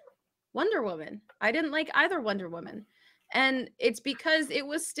like Wonder Woman. I didn't like either Wonder Woman. And it's because it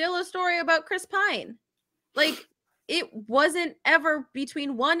was still a story about Chris Pine. Like, it wasn't ever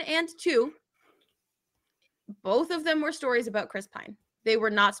between 1 and 2. Both of them were stories about Chris Pine. They were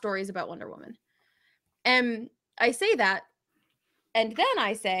not stories about Wonder Woman. And I say that, and then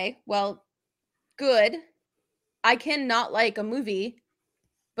I say, well, good. I cannot like a movie,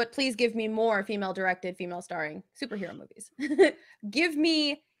 but please give me more female-directed, female-starring superhero movies. Give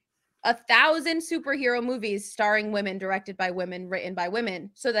me 1,000 superhero movies starring women, directed by women, written by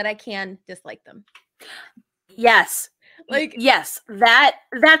women, so that I can dislike them. Yes. Like, yes, that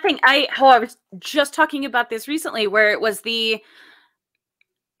thing. I was just talking about this recently, where it was the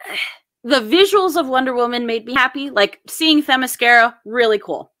visuals of Wonder Woman made me happy. Like, seeing Themyscira, really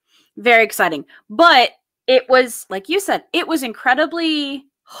cool, very exciting. But it was, like you said, it was incredibly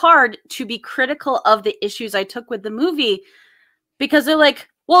hard to be critical of the issues I took with the movie, because they're like,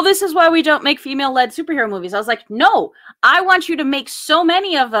 well, this is why we don't make female-led superhero movies. I was like, no, I want you to make so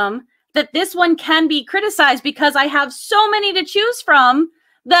many of them that this one can be criticized, because I have so many to choose from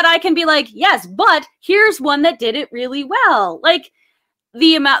that I can be like, yes, but here's one that did it really well. Like,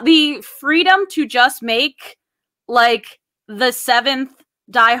 the freedom to just make, like, the 7th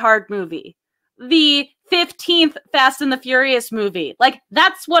Die Hard movie, the 15th Fast and the Furious movie. Like,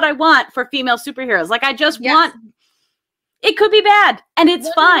 that's what I want for female superheroes. Like, I just want, it could be bad, and it's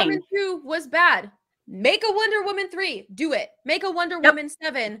fine. Wonder Woman 2 was bad. Make a Wonder Woman 3. Do it. Make a Wonder Woman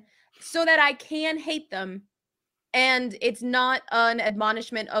 7, so that I can hate them. And it's not an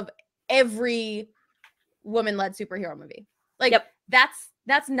admonishment of every woman-led superhero movie. Like,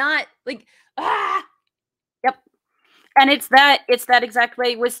 that's not, like, And it's that exact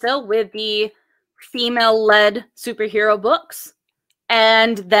way with the female-led superhero books.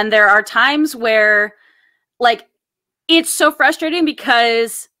 And then there are times where, like, it's so frustrating,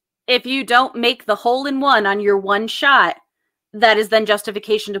 because if you don't make the hole in one on your one shot, that is then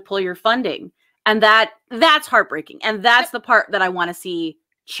justification to pull your funding. And that's heartbreaking. And that's the part that I want to see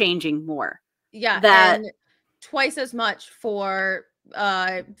changing more. Yeah. And twice as much for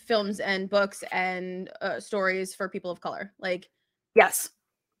films and books and stories for people of color. Like, yes,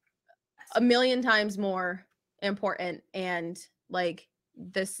 1,000,000 times more important. And, like,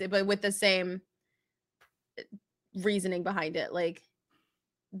 this, but with the same reasoning behind it. Like,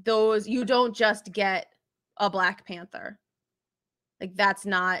 those, you don't just get a Black Panther. Like, that's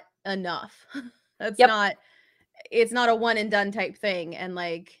not enough. That's not, it's not a one and done type thing. And,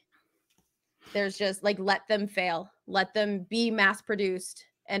 like, there's just, like, let them fail. Let them be mass produced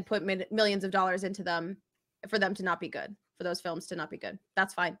and put millions of dollars into them for them to not be good, for those films to not be good.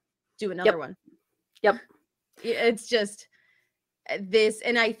 That's fine. Do another one. It's just this.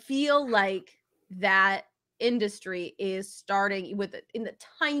 And I feel like that industry is starting with, in the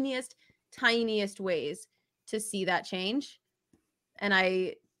tiniest ways, to see that change. And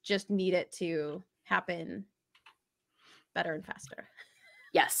I just need it to happen better and faster.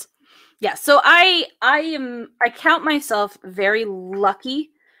 Yes. Yeah. So I count myself very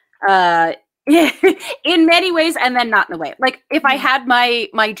lucky in many ways, and then not in a way. Like, if I had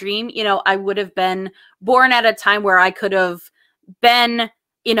my dream, you know, I would have been born at a time where I could have been,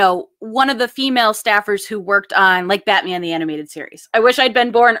 you know, one of the female staffers who worked on, like, Batman the Animated Series. I wish I'd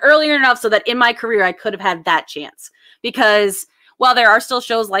been born earlier enough so that in my career I could have had that chance, because while there are still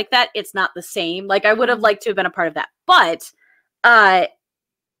shows like that, it's not the same. Like, I would have liked to have been a part of that. But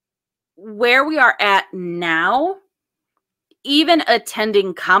where we are at now, even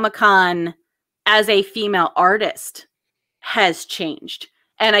attending Comic-Con as a female artist has changed.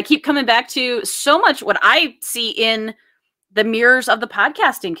 And I keep coming back to so much what I see in the mirrors of the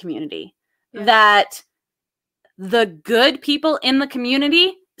podcasting community, that the good people in the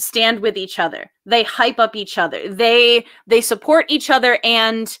community stand with each other. They hype up each other. They support each other,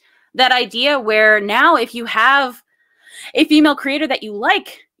 and that idea where now if you have a female creator that you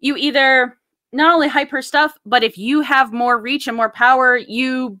like, you either not only hype her stuff, but if you have more reach and more power,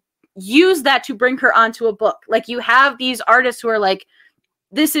 you use that to bring her onto a book. Like you have these artists who are like,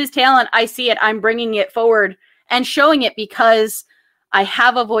 this is talent. I see it. I'm bringing it forward and showing it because I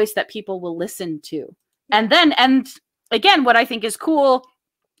have a voice that people will listen to. And again, what I think is cool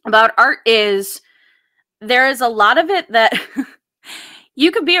about art is there is a lot of it that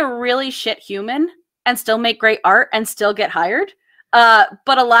you could be a really shit human and still make great art and still get hired.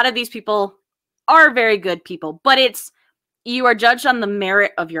 But a lot of these people are very good people, but you are judged on the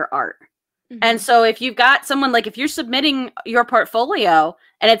merit of your art. Mm-hmm. And so if you've got someone, like if you're submitting your portfolio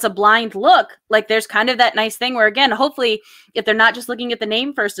and it's a blind look, like there's kind of that nice thing where, again, hopefully if they're not just looking at the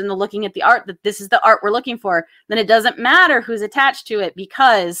name first and they're looking at the art, that this is the art we're looking for, then it doesn't matter who's attached to it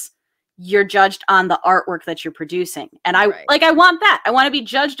because you're judged on the artwork that you're producing. And I want that. I want to be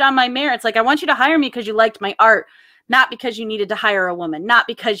judged on my merits. Like I want you to hire me because you liked my art, not because you needed to hire a woman, not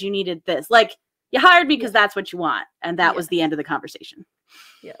because you needed this. Like you hired me because that's what you want. And that was the end of the conversation.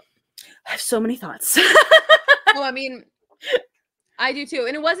 Yeah. I have so many thoughts. Oh, I mean, I do too.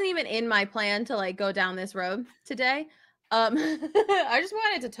 And it wasn't even in my plan to like go down this road today. I just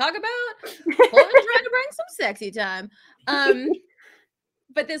wanted to talk about trying to bring some sexy time.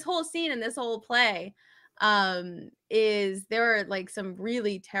 But this whole scene and this whole play is there are like some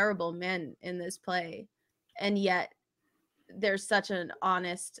really terrible men in this play. And yet there's such an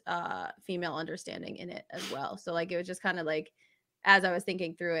honest female understanding in it as well. So like it was just kind of like, as I was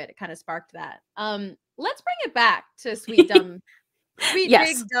thinking through it, it kind of sparked that. Let's bring it back to sweet dumb big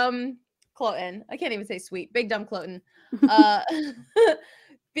dumb Cloten. I can't even say sweet, big dumb Cloten.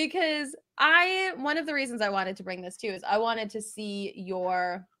 Because one of the reasons I wanted to bring this too is I wanted to see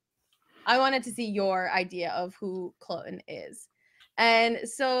your idea of who Cloten is. And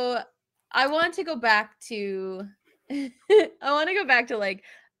so I want to go back to like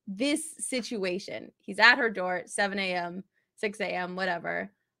this situation. He's at her door at 7 a.m., 6 a.m.,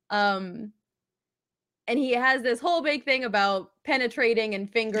 whatever. And he has this whole big thing about penetrating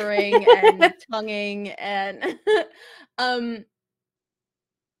and fingering and tonguing and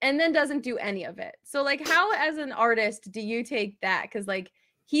then doesn't do any of it. So like how as an artist do you take that? Because like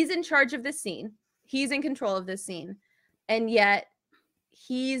he's in charge of this scene. He's in control of this scene. And yet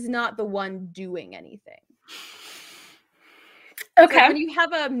he's not the one doing anything. Okay. So when you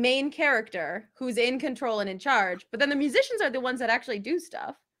have a main character who's in control and in charge, but then the musicians are the ones that actually do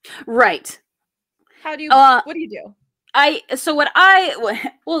stuff. Right. How do you, what do you do? What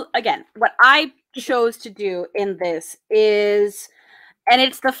I chose to do in this is, and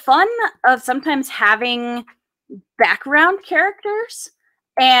it's the fun of sometimes having background characters,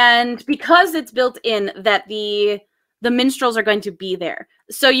 and because it's built in that the minstrels are going to be there.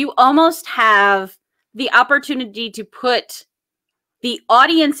 So you almost have the opportunity to put the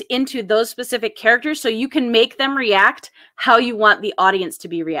audience into those specific characters so you can make them react how you want the audience to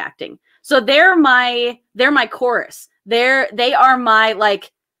be reacting. So they're my chorus. They are my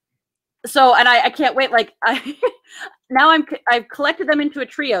like, so, and I can't wait. Like I've collected them into a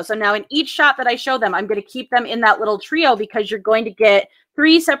trio. So now in each shot that I show them, I'm going to keep them in that little trio because you're going to get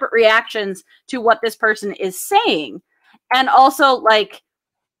 3 separate reactions to what this person is saying. And also like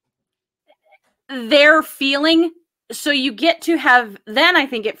their feeling. So you get to have, then I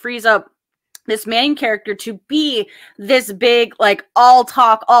think it frees up this main character to be this big, like all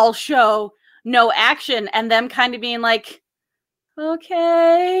talk, all show, no action, and them kind of being like,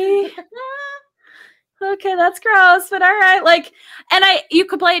 okay, okay, that's gross, but all right. Like, and you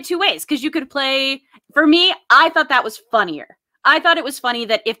could play it 2 ways because you could play, for me, I thought that was funnier. I thought it was funny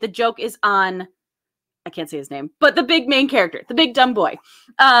that if the joke is on, I can't say his name, but the big main character, the big dumb boy.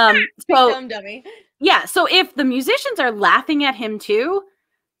 Big dumb dummy. Yeah, so if the musicians are laughing at him too,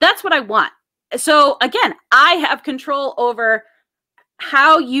 that's what I want. So again, I have control over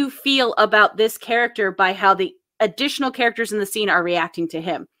how you feel about this character by how the additional characters in the scene are reacting to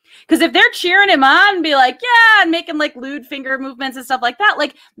him. Because if they're cheering him on and be like, yeah, and making like lewd finger movements and stuff like that,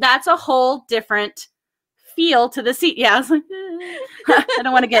 like that's a whole different feel to the scene. Yeah, I was like, I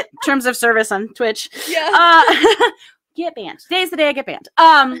don't want to get terms of service on Twitch. Yeah. Get banned. Today's the day I get banned.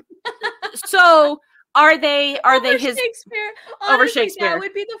 So are they his Shakespeare? Honestly, over Shakespeare? That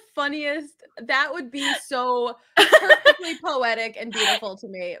would be the funniest. That would be so perfectly poetic and beautiful to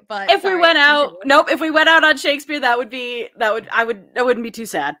me. But if we went out, if we went out on Shakespeare, that wouldn't be too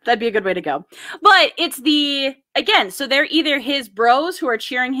sad. That'd be a good way to go. But it's again, so they're either his bros who are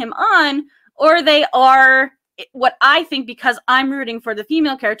cheering him on, or they are what I think, because I'm rooting for the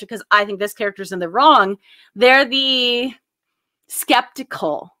female character because I think this character's in the wrong. They're the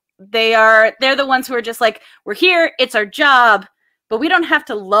skeptical. they're the ones who are just like, we're here, it's our job, but we don't have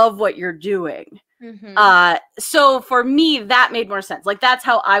to love what you're doing. So for me, that made more sense. Like, that's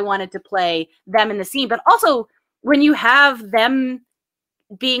how I wanted to play them in the scene. But also, when you have them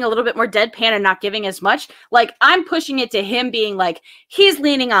being a little bit more deadpan and not giving as much, like, I'm pushing it to him being like, he's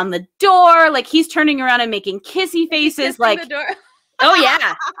leaning on the door, like he's turning around and making kissy faces, like, the door. oh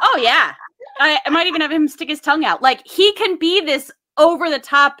yeah. I might even have him stick his tongue out. Like, he can be this over the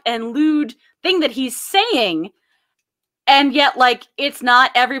top and lewd thing that he's saying, and yet, like, it's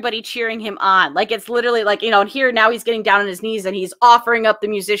not everybody cheering him on. Like, it's literally like, you know, and here now he's getting down on his knees and he's offering up the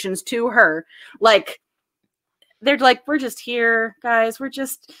musicians to her. Like, they're like, we're just here, guys. We're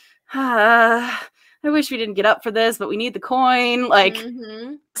just, I wish we didn't get up for this, but we need the coin. Like,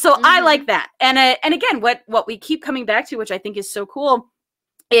 so I like that. And again, what we keep coming back to, which I think is so cool,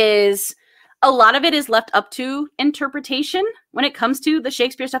 is a lot of it is left up to interpretation when it comes to the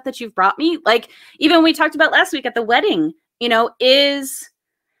Shakespeare stuff that you've brought me. Like, even we talked about last week at the wedding, you know, is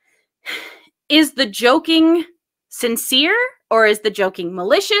the joking sincere, or is the joking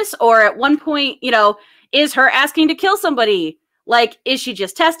malicious? Or at one point, you know, is her asking to kill somebody? Like, is she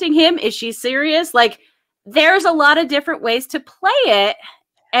just testing him? Is she serious? Like, there's a lot of different ways to play it.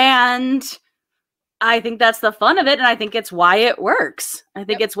 And I think that's the fun of it. And I think it's why it works. I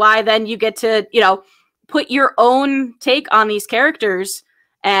think it's why then you get to, you know, put your own take on these characters.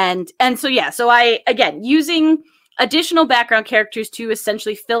 And so, yeah, so I, again, using additional background characters to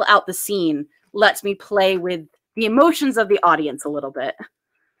essentially fill out the scene lets me play with the emotions of the audience a little bit.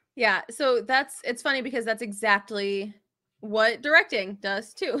 Yeah, so it's funny because that's exactly what directing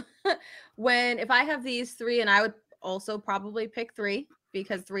does too. If I have these three, and I would also probably pick 3,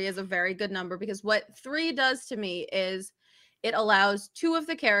 because 3 is a very good number, because what 3 does to me is it allows 2 of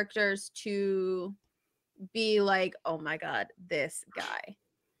the characters to be like, oh my God, this guy.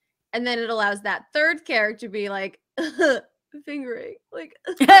 And then it allows that 3rd character to be like, fingering. Like,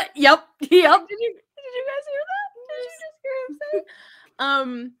 yep. Did you guys hear that? Did you just hear him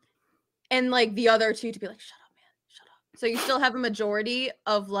say? And like the other 2 to be like, shut up, man, shut up. So you still have a majority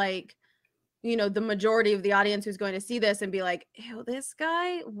of, like, you know, the majority of the audience who's going to see this and be like, ew, this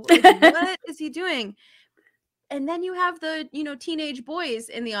guy, what is he doing? And then you have the, you know, teenage boys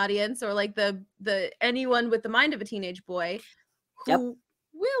in the audience, or like the anyone with the mind of a teenage boy who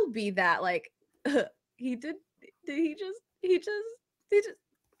will be that, like, he just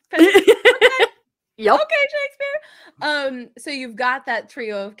okay. Yep. Okay, Shakespeare. So you've got that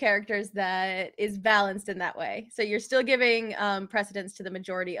trio of characters that is balanced in that way. So you're still giving precedence to the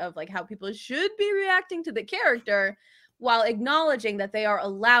majority of, like, how people should be reacting to the character, while acknowledging that they are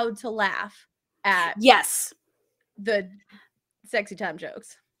allowed to laugh at the sexy time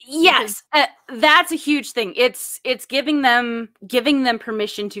jokes. Yes, that's a huge thing. It's giving them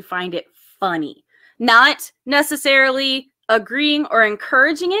permission to find it funny, not necessarily agreeing or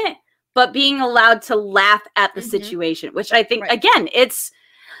encouraging it, but being allowed to laugh at the situation, which I think, again,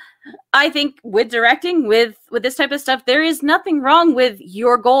 I think with directing, with this type of stuff, there is nothing wrong with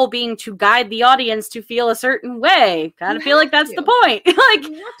your goal being to guide the audience to feel a certain way. Kind of feel like that's the point. Like,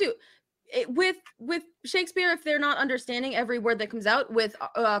 you have to. With Shakespeare, if they're not understanding every word that comes out, with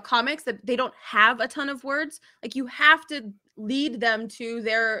comics that they don't have a ton of words, like, you have to lead them to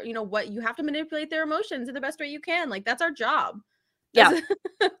their, you know, what you have to manipulate their emotions in the best way you can. Like, that's our job. Yeah.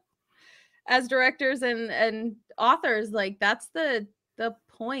 As directors and authors, like, that's the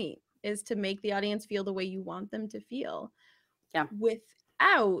point, is to make the audience feel the way you want them to feel. Yeah.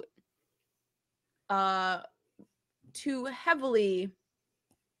 Without too heavily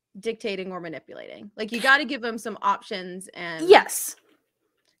dictating or manipulating. Like, you got to give them some options. And yes,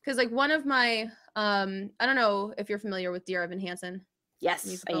 because, like, one of my I don't know if you're familiar with Dear Evan Hansen. Yes,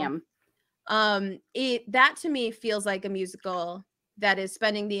 musical. I am. That to me feels like a musical that is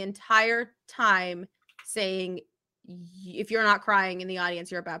spending the entire time saying, if you're not crying in the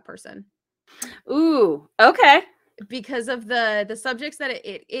audience, you're a bad person. Ooh, okay. Because of the subjects that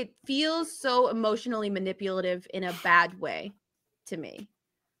it feels so emotionally manipulative in a bad way to me.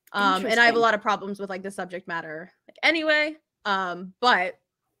 And I have a lot of problems with, like, the subject matter, like, anyway. But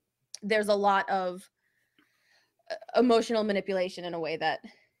there's a lot of emotional manipulation in a way that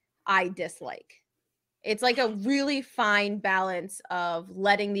I dislike. It's like a really fine balance of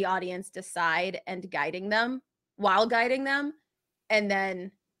letting the audience decide and guiding them while guiding them. And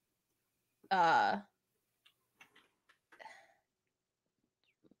then I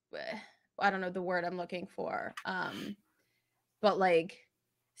don't know the word I'm looking for. But, like,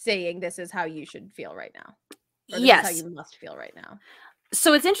 saying this is how you should feel right now. Or this is how you must feel right now.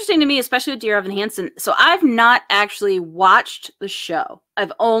 So it's interesting to me, especially with Dear Evan Hansen. So I've not actually watched the show.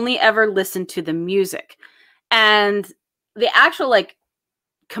 I've only ever listened to the music. And the actual like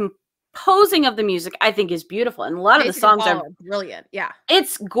composing of the music, I think, is beautiful. And a lot of the songs are brilliant. Yeah.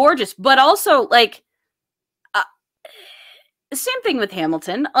 It's gorgeous. But also, like, same thing with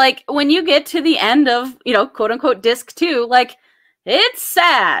Hamilton. Like, when you get to the end of, you know, quote unquote disc 2, like, it's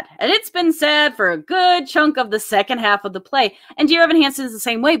sad. And it's been sad for a good chunk of the second half of the play. And Dear Evan Hansen is the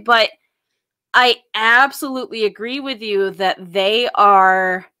same way. But I absolutely agree with you that they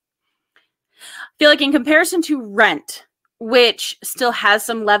are, I feel like in comparison to Rent, which still has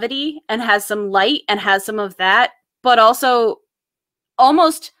some levity and has some light and has some of that, but also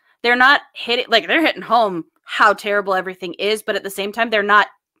almost they're not hitting, like they're hitting home how terrible everything is, but at the same time, they're not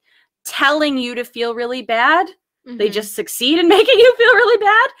telling you to feel really bad. Mm-hmm. They just succeed in making you feel really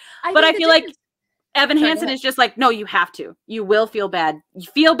bad. I feel like Evan Hansen is just like, no, you have to. You will feel bad.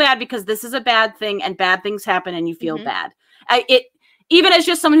 You feel bad because this is a bad thing and bad things happen and you feel bad. Even as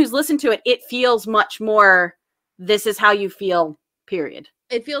just someone who's listened to it, it feels much more, this is how you feel, period.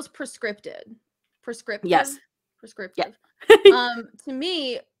 It feels prescriptive. Yes. Prescriptive. Yeah. To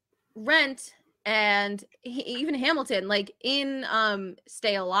me, Rent and even Hamilton, like in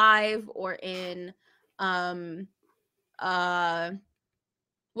Stay Alive or in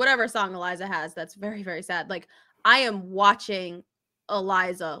whatever song Eliza has that's very, very sad, like I am watching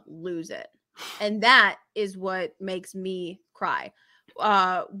Eliza lose it, and that is what makes me cry.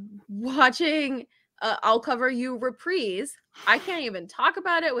 Watching I'll Cover You reprise, I can't even talk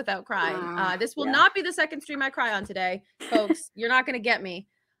about it without crying. This will not be the second stream I cry on today, folks. You're not gonna get me.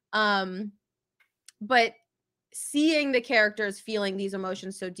 But seeing the characters feeling these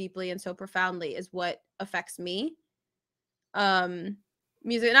emotions so deeply and so profoundly is what affects me.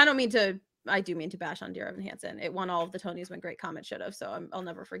 Music, and I do mean to bash on Dear Evan Hansen. It won all of the Tonys when Great Comet should have, so I'll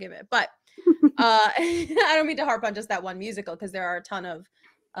never forgive it. But I don't mean to harp on just that one musical, because there are a ton of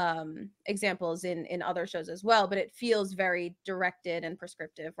examples in other shows as well, but it feels very directed and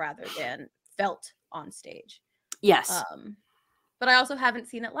prescriptive rather than felt on stage. Yes. But I also haven't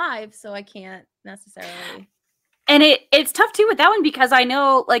seen it live, so I can't necessarily. And it's tough too with that one, because I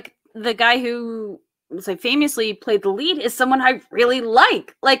know like the guy who famously played the lead is someone I really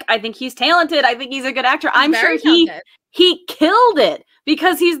like. Like, I think he's talented. I think he's a good actor. I'm sure he killed it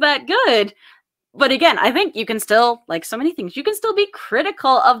because he's that good. But again, I think you can still, like so many things, you can still be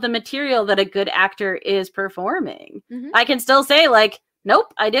critical of the material that a good actor is performing. Mm-hmm. I can still say like,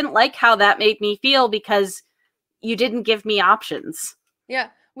 nope, I didn't like how that made me feel because you didn't give me options. Yeah,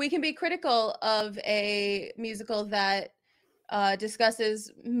 we can be critical of a musical that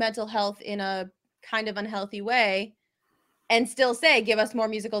discusses mental health in a kind of unhealthy way and still say, give us more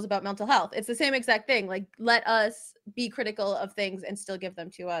musicals about mental health. It's the same exact thing. Like, let us be critical of things and still give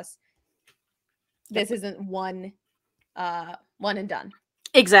them to us. This isn't one and done.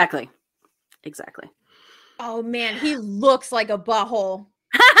 Exactly. Oh man, he looks like a butthole.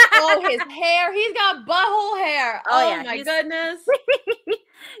 Oh, his hair. He's got butthole hair. Oh yeah, my goodness.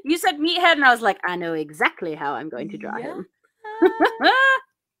 You said meathead, and I was like, I know exactly how I'm going to draw him.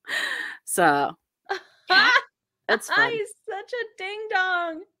 So, that's fun. He's such a ding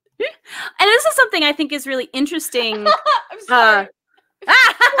dong. And this is something I think is really interesting. I'm sorry.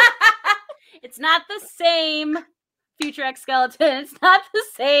 It's not the same, Future X Skeleton. It's not the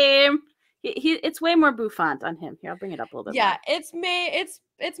same. It's way more bouffant on him. Here, I'll bring it up a little bit. Yeah, it's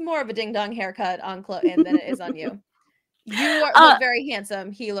more of a ding dong haircut on Chloe than it is on you. You look very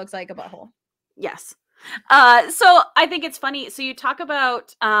handsome. He looks like a butthole. Yes. So I think it's funny. So you talk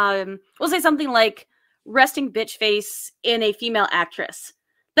about, we'll say something like resting bitch face in a female actress.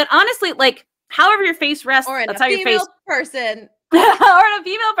 That honestly, like, however your face rests, or in that's a how your face person. or in a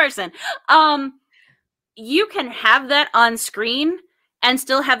female person. You can have that on screen and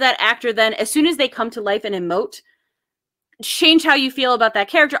still have that actor then, as soon as they come to life and emote, change how you feel about that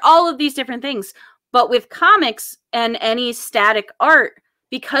character, all of these different things. But with comics and any static art,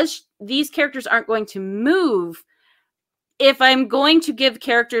 because these characters aren't going to move, if I'm going to give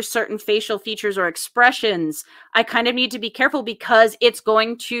characters certain facial features or expressions, I kind of need to be careful because it's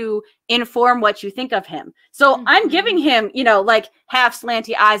going to inform what you think of him. So I'm giving him, like half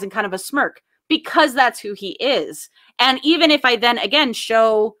slanty eyes and kind of a smirk because that's who he is. And even if I then again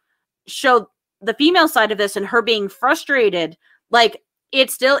show the female side of this and her being frustrated, like,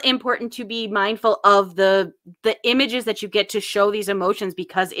 it's still important to be mindful of the images that you get to show these emotions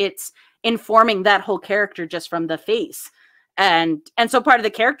because it's informing that whole character just from the face. And so part of the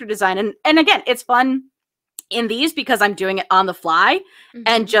character design, and again, it's fun in these because I'm doing it on the fly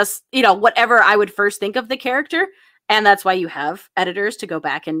and just, whatever I would first think of the character. And that's why you have editors to go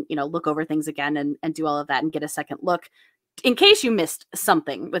back and, you know, look over things again and do all of that and get a second look in case you missed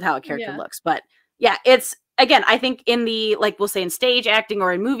something with how a character looks. But yeah, it's, again, I think in the, like we'll say in stage acting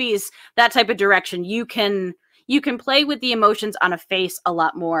or in movies, that type of direction, you can play with the emotions on a face a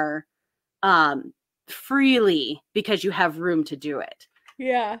lot more freely because you have room to do it.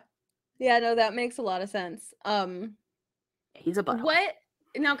 Yeah. Yeah, no, that makes a lot of sense. He's a butthole. What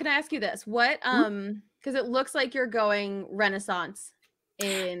now, can I ask you this? What because it looks like you're going Renaissance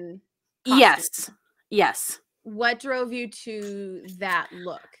in costume. Yes. What drove you to that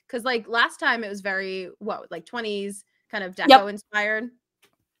look? Because like last time it was very like 20s kind of deco inspired.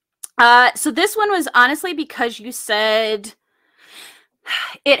 So this one was honestly because you said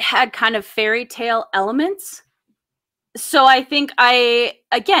it had kind of fairy tale elements. So I think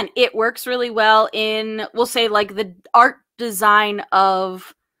again, it works really well in, we'll say, like the art design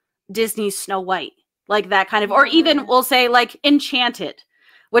of Disney's Snow White, like that kind of, or even we'll say like Enchanted,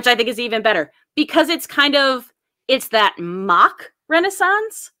 which I think is even better because it's kind of, it's that mock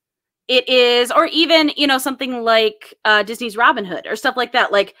Renaissance. It is, or even, you know, something like Disney's Robin Hood or stuff like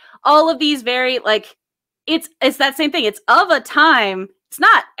that. Like all of these very, like, it's that same thing. It's of a time. It's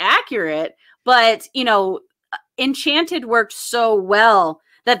not accurate, but, you know, Enchanted worked so well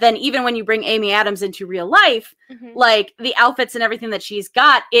that then even when you bring Amy Adams into real life, like the outfits and everything that she's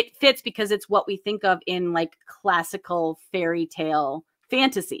got, it fits because it's what we think of in like classical fairy tale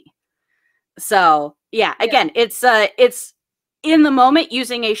fantasy. So yeah, again, it's in the moment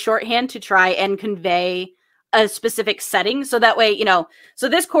using a shorthand to try and convey a specific setting. So that way, you know, so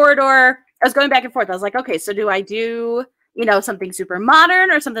this corridor, I was going back and forth. I was like, okay, so do I do, you know, something super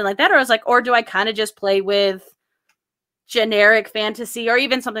modern or something like that? Or I was like, or do I kind of just play with generic fantasy or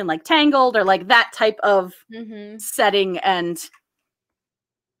even something like Tangled or like that type of setting and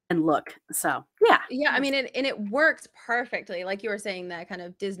look. So yeah, I mean, it works perfectly, like you were saying, that kind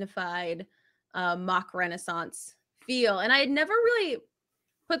of Disneyfied mock Renaissance feel, and I had never really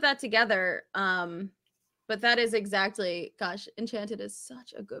put that together, but that is exactly, gosh, Enchanted is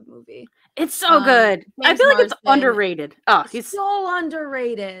such a good movie. It's so good. I feel like it's underrated. Oh, he's so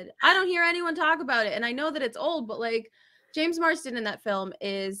underrated. I don't hear anyone talk about it, and I know that it's old, but like James Marsden in that film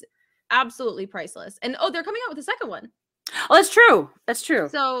is absolutely priceless. And they're coming out with a second one. Oh, that's true. That's true.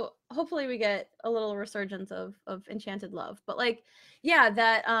 So hopefully we get a little resurgence of Enchanted love. But like, yeah,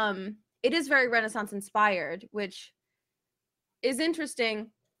 that it is very Renaissance inspired, which is interesting.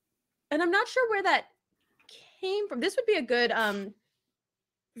 And I'm not sure where that came from. This would be a good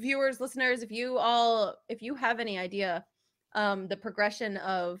viewers, listeners, if you have any idea the progression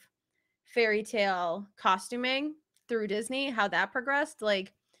of fairy tale costuming through Disney, how that progressed,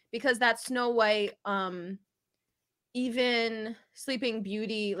 like, because that Snow White, even Sleeping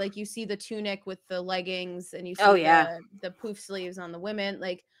Beauty, like you see the tunic with the leggings and you see the poof sleeves on the women.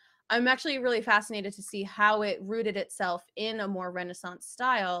 Like, I'm actually really fascinated to see how it rooted itself in a more Renaissance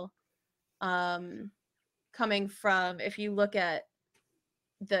style, coming from, if you look at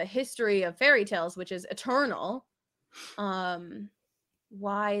the history of fairy tales, which is eternal,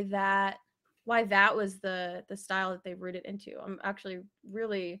 why that was the style that they rooted into. I'm actually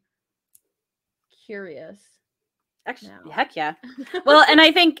really curious. Actually, heck yeah. Well, and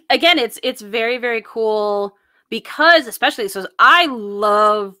I think again, it's very, very cool because, especially, so I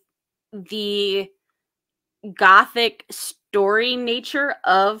love the gothic story nature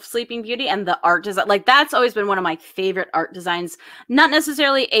of Sleeping Beauty and the art design. Like, that's always been one of my favorite art designs. Not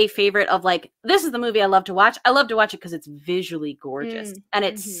necessarily a favorite of like, this is the movie I love to watch. I love to watch it because it's visually gorgeous and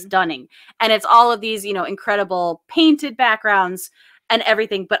it's stunning. And it's all of these, you know, incredible painted backgrounds and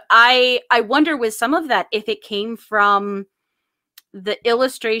everything. But I wonder with some of that, if it came from the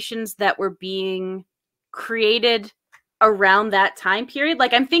illustrations that were being created around that time period.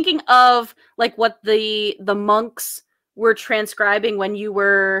 Like, I'm thinking of like what the monks were transcribing when you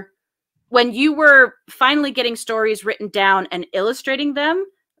were finally getting stories written down and illustrating them,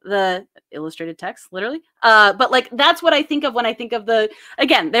 the illustrated text, literally. But like, that's what I think of when I think of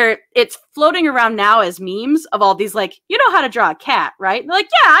it's floating around now as memes of all these, like, you know how to draw a cat, right? They're like,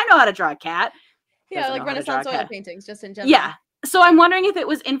 yeah, I know how to draw a cat. Yeah, like Renaissance oil paintings, just in general. Yeah. So I'm wondering if it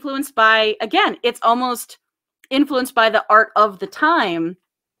was influenced by, again, it's almost influenced by the art of the time,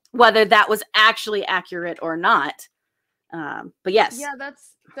 whether that was actually accurate or not. But yes. Yeah,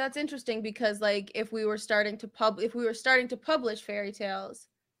 that's interesting, because like if we were starting to publish fairy tales,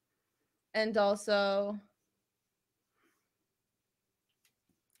 and also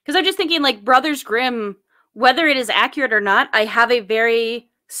because I'm just thinking like Brothers Grimm, whether it is accurate or not, I have a very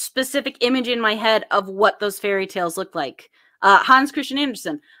specific image in my head of what those fairy tales look like. Hans Christian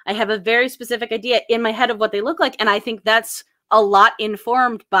Andersen. I have a very specific idea in my head of what they look like, and I think that's a lot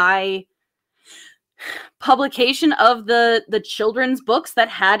informed by publication of the children's books that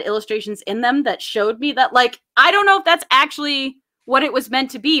had illustrations in them that showed me that, like, I don't know if that's actually what it was meant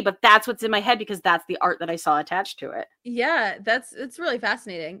to be, but that's what's in my head because that's the art that I saw attached to it. Yeah, it's really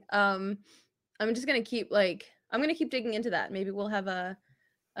fascinating. I'm just gonna keep I'm gonna keep digging into that. Maybe we'll have an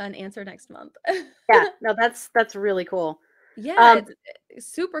answer next month. Yeah, no, that's really cool. Yeah, it's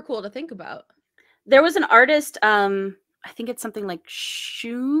super cool to think about. There was an artist, I think it's something like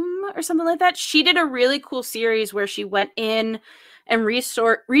Shum or something like that. She did a really cool series where she went in and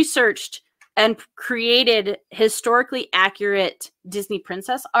researched and created historically accurate Disney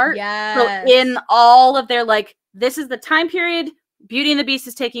princess art. Yes. So in all of their, like, this is the time period Beauty and the Beast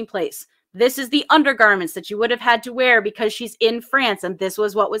is taking place. This is the undergarments that you would have had to wear because she's in France, and this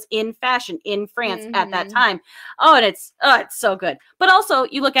was what was in fashion in France at that time. Oh, and it's so good. But also,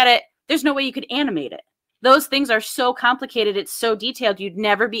 you look at it, there's no way you could animate it. Those things are so complicated, it's so detailed, you'd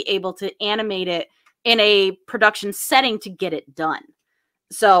never be able to animate it in a production setting to get it done.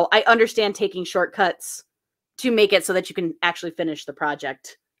 So I understand taking shortcuts to make it so that you can actually finish the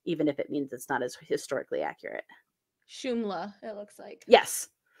project, even if it means it's not as historically accurate. Shumla, it looks like. Yes.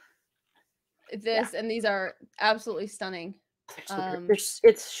 And these are absolutely stunning.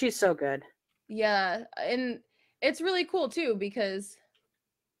 She's so good. Yeah, and it's really cool too because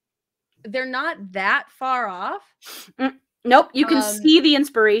they're not that far off. Nope, you can see the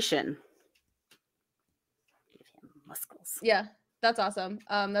inspiration. Muscles. Yeah, that's awesome.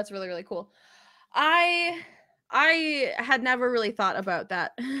 That's really, really cool. I had never really thought about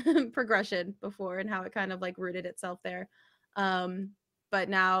that progression before and how it kind of like rooted itself there. But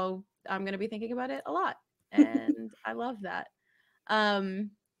now I'm going to be thinking about it a lot, and I love that.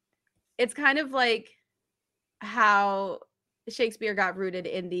 It's kind of like how Shakespeare got rooted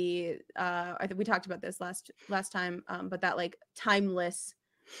in the I think we talked about this last time, but that like timeless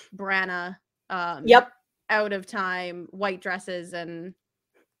Branagh out of time white dresses and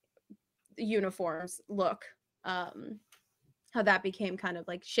uniforms look, how that became kind of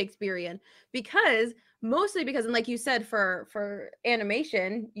like Shakespearean mostly because, and like you said, for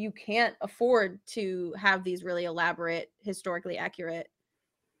animation, you can't afford to have these really elaborate, historically accurate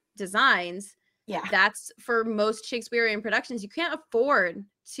designs. Yeah, that's for most Shakespearean productions. You can't afford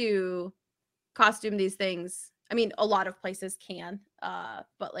to costume these things. I mean, a lot of places can,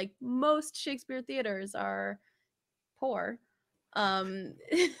 but like most Shakespeare theaters are poor, and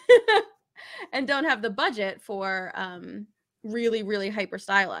don't have the budget for really, really hyper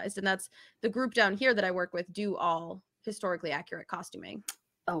stylized. And that's the group down here that I work with do all historically accurate costuming.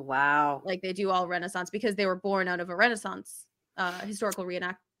 Oh, wow. Like they do all Renaissance because they were born out of a Renaissance historical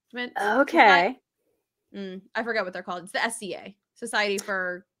reenactment. Okay. I forgot what they're called. It's the SCA, Society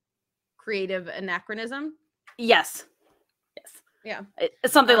for Creative Anachronism. Yes. Yeah.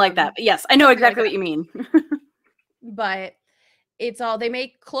 It's something like that. But yes, I know exactly what you mean. But it's all, they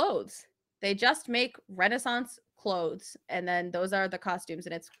make clothes. They just make Renaissance clothes. And then those are the costumes.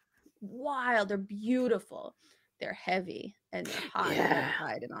 And it's wild. They're beautiful. They're heavy and they're hot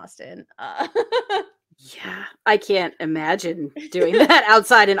outside in Austin. Yeah, I can't imagine doing that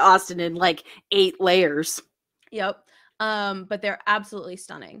outside in Austin in like 8 layers. Yep. But they're absolutely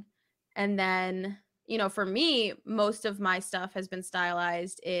stunning. And then, you know, for me, most of my stuff has been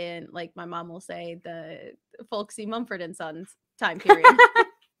stylized in, like my mom will say, the folksy Mumford and Sons time period.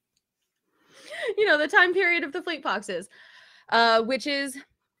 You know, the time period of the Fleet Foxes, which is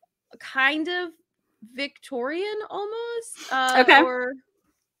kind of Victorian almost. Okay. Or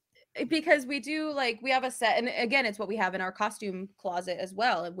because we do, like, we have a set, and again, it's what we have in our costume closet as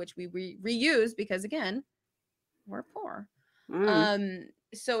well, in which we reuse because, again, we're poor.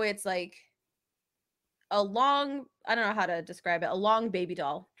 So it's like a long, I don't know how to describe it, a long baby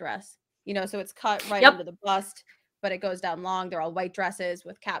doll dress, you know, so it's cut right under the bust, but it goes down long. They're all white dresses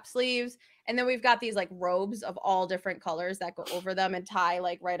with cap sleeves. And then we've got these like robes of all different colors that go over them and tie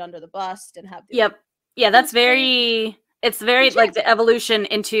like right under the bust and have. Yeah, that's very, it's very Enchanted. Like the evolution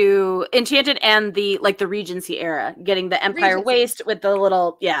into Enchanted and the, like the Regency era, getting the Empire waist with the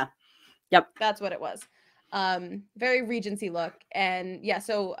little, That's what it was. Very Regency look. And yeah,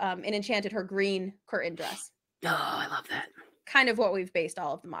 so in Enchanted, her green curtain dress. Oh, I love that. Kind of what we've based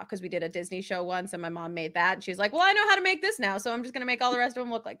all of them off, because we did a Disney show once and my mom made that and she's like, well, I know how to make this now, so I'm just gonna make all the rest of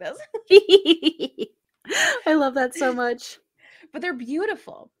them look like this. I love that so much. But they're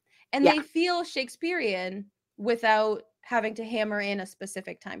beautiful and they feel Shakespearean without having to hammer in a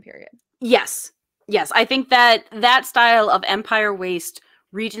specific time period. Yes, I think that style of Empire waist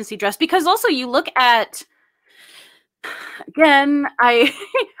Regency dress, because also you look at Again, I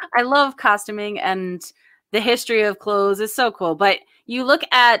I love costuming, and the history of clothes is so cool. But you look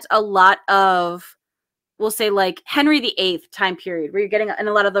at a lot of, we'll say, like Henry VIII time period, where you're getting in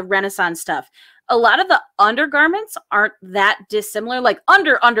a lot of the Renaissance stuff. A lot of the undergarments aren't that dissimilar. Like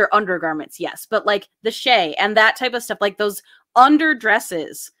undergarments, yes, but like the shay and that type of stuff, like those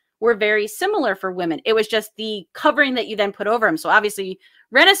underdresses were very similar for women. It was just the covering that you then put over them. So obviously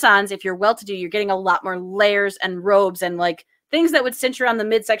Renaissance, if you're well-to-do, you're getting a lot more layers and robes and like things that would cinch around the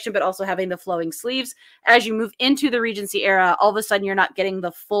midsection, but also having the flowing sleeves. As you move into the Regency era, all of a sudden you're not getting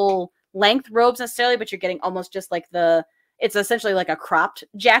the full length robes necessarily, but you're getting almost just like it's essentially like a cropped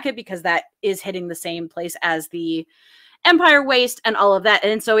jacket, because that is hitting the same place as the empire waist and all of that.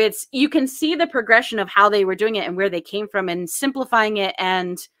 And so you can see the progression of how they were doing it and where they came from and simplifying it.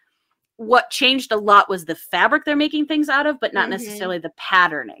 And what changed a lot was the fabric they're making things out of, but not necessarily the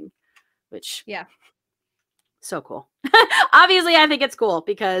patterning, which so cool. Obviously I think it's cool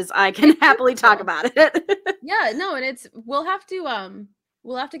because I can happily talk about it. Yeah, no, and we'll have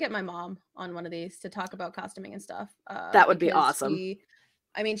to get my mom on one of these to talk about costuming and stuff. That would be awesome.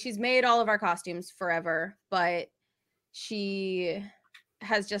 She's made all of our costumes forever, but she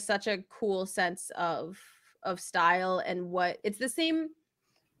has just such a cool sense of style, and it's the same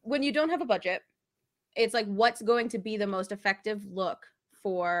when you don't have a budget. It's like, what's going to be the most effective look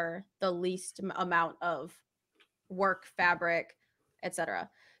for the least amount of work, fabric, etc.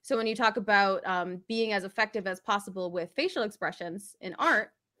 So when you talk about being as effective as possible with facial expressions in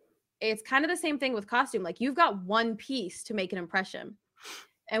art, it's kind of the same thing with costume. Like, you've got one piece to make an impression.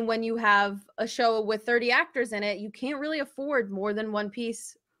 And when you have a show with 30 actors in it, you can't really afford more than one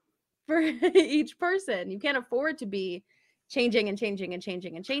piece for each person. You can't afford to be changing and changing and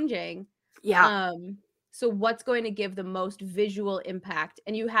changing and changing. Yeah. So what's going to give the most visual impact?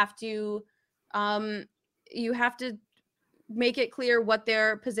 And you have to make it clear what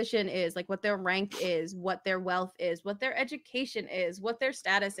their position is, like what their rank is, what their wealth is, what their education is, what their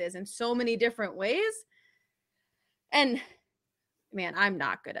status is, in so many different ways. And man, I'm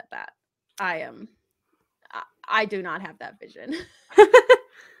not good at that. I do not have that vision.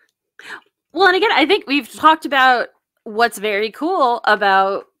 Well, and again, I think we've talked about what's very cool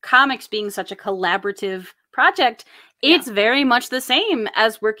about comics being such a collaborative project. It's very much the same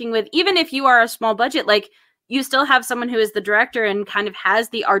as working with, even if you are a small budget, like, you still have someone who is the director and kind of has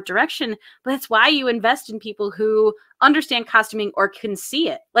the art direction, but that's why you invest in people who understand costuming or can see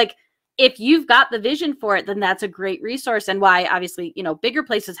it. Like, if you've got the vision for it, then that's a great resource. And why, obviously, bigger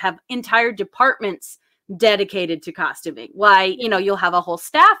places have entire departments dedicated to costuming. Why, you'll have a whole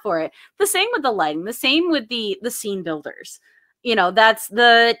staff for it. The same with the lighting, the same with the scene builders. That's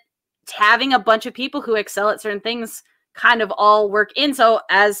having a bunch of people who excel at certain things kind of all work in. So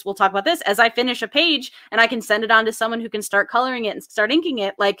as we'll talk about this, as I finish a page and I can send it on to someone who can start coloring it and start inking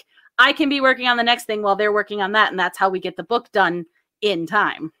it, like, I can be working on the next thing while they're working on that. And that's how we get the book done in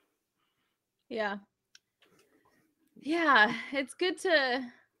time. Yeah. It's good to,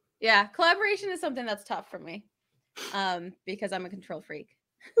 collaboration is something that's tough for me, because I'm a control freak.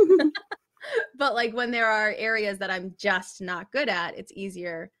 But like, when there are areas that I'm just not good at, it's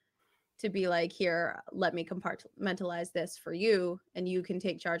easier to be like, here, let me compartmentalize this for you, and you can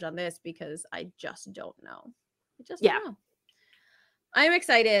take charge on this, because I just don't know. Don't know. I'm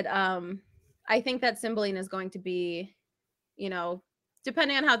excited. I think that Cymbeline is going to be,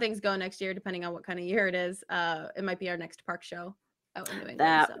 depending on how things go next year, depending on what kind of year it is, it might be our next park show out in New England.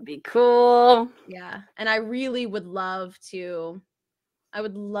 That would be cool. Yeah. And I really would love to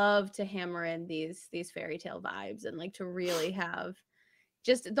hammer in these fairy tale vibes, and like to really have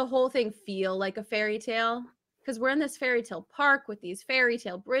just the whole thing feel like a fairy tale, because we're in this fairy tale park with these fairy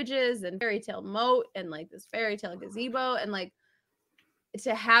tale bridges and fairy tale moat and like this fairy tale gazebo, and like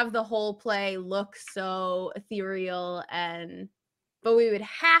to have the whole play look so ethereal. But he would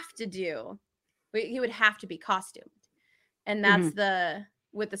have to be costumed, and that's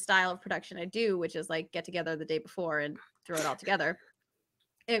with the style of production I do, which is like get together the day before and throw it all together.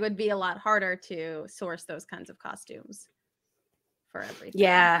 It would be a lot harder to source those kinds of costumes for everything.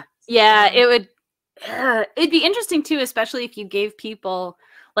 It would. It'd be interesting too, especially if you gave people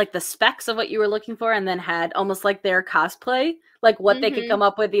like the specs of what you were looking for, and then had almost like their cosplay, like what they could come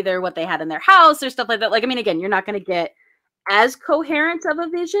up with, either what they had in their house or stuff like that. Like, I mean, again, you're not going to get as coherent of a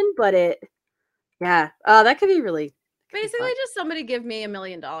vision, but that could be really basically just somebody give me $1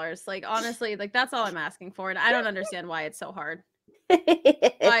 million. Like, honestly, like, that's all I'm asking for, and I don't understand why it's so hard.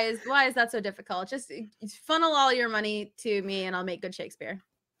 Why is that so difficult? Just funnel all your money to me and I'll make good Shakespeare.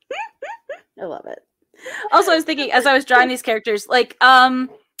 I love it. Also, I was thinking, as I was drawing these characters, like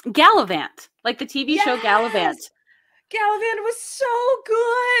Gallivant, like the TV show Gallivant. Gallivant was so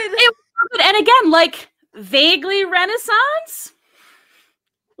good. It was so good. And again, like vaguely Renaissance,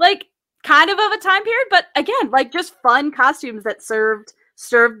 like kind of a time period, but again, like just fun costumes that served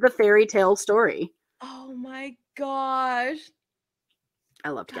the fairy tale story. Oh my gosh. I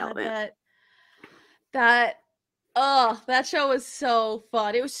loved Gallivant. That show was so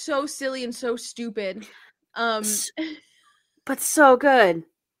fun. It was so silly and so stupid. But so good.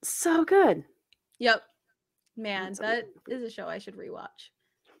 So good. Yep. Man, that is a show I should rewatch.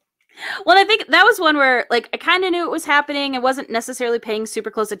 Well, I think that was one where, like, I kind of knew it was happening. I wasn't necessarily paying super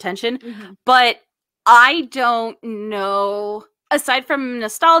close attention, but I don't know, aside from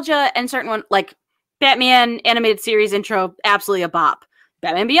nostalgia and certain one, like, Batman animated series intro, absolutely a bop.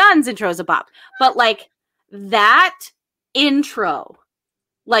 Batman Beyond's intro is a bop. But, like, that intro,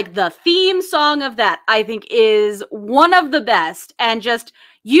 like, the theme song of that, I think is one of the best, and just...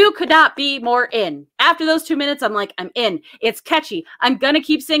 you could not be more in. After those 2 minutes, I'm like, I'm in. It's catchy. I'm going to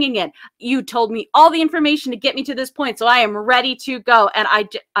keep singing it. You told me all the information to get me to this point, so I am ready to go. And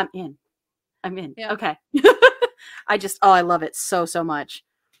I'm in. I'm in. Yeah. Okay. I love it so, so much.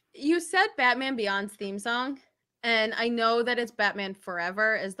 You said Batman Beyond's theme song, and I know that it's Batman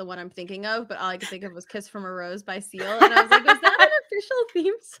Forever is the one I'm thinking of, but all I could think of was Kiss from a Rose by Seal. And I was like, was that an official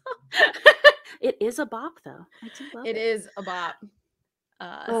theme song? It is a bop, though. I do love it. It is a bop.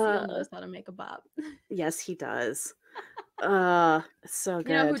 Seal knows how to make a bop. Yes, he does. So good.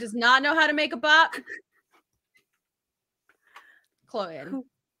 You know who does not know how to make a bop? Chloe.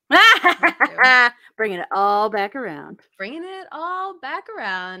 Bringing it all back around. Bringing it all back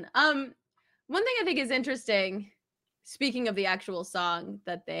around. One thing I think is interesting, speaking of the actual song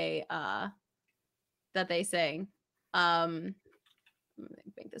that they sing, let me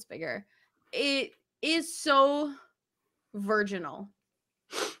make this bigger. It is so virginal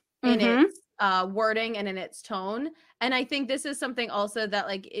in its wording and in its tone, and I think this is something also that,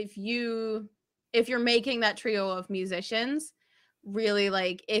 like, if you're making that trio of musicians, really,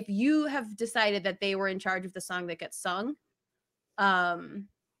 like, if you have decided that they were in charge of the song that gets sung,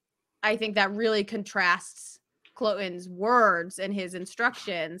 I think that really contrasts Cloten's words and his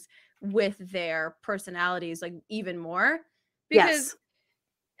instructions with their personalities, like, even more, because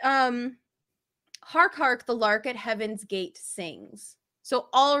hark hark, the lark at heaven's gate sings. So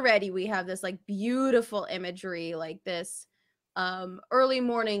already we have this, like, beautiful imagery, like this early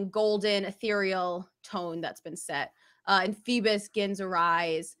morning golden ethereal tone that's been set, and Phoebus gins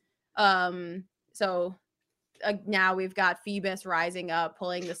arise. So now we've got Phoebus rising up,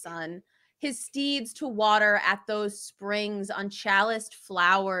 pulling the sun, his steeds to water at those springs on chaliced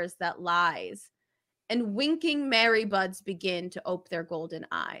flowers that lies, and winking merry buds begin to ope their golden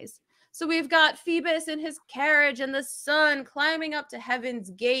eyes. So we've got Phoebus in his carriage and the sun climbing up to heaven's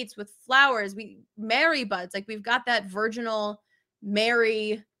gates with flowers. Merry buds, like, we've got that virginal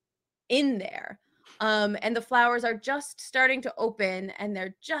Mary in there. And the flowers are just starting to open, and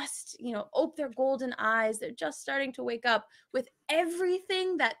they're just, ope their golden eyes. They're just starting to wake up with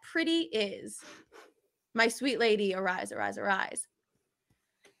everything that pretty is. My sweet lady, arise, arise, arise.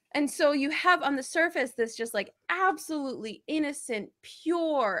 And so you have on the surface this just, like, absolutely innocent,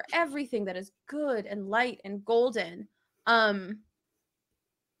 pure, everything that is good and light and golden. And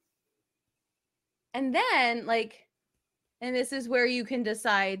then, like, and this is where you can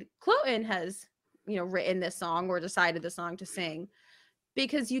decide Cloten has, written this song or decided the song to sing,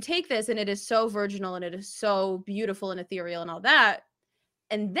 because you take this and it is so virginal and it is so beautiful and ethereal and all that.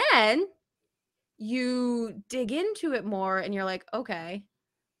 And then you dig into it more and you're like, okay,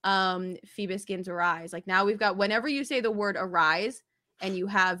 Phoebus gins arise. Like, now we've got, whenever you say the word arise and you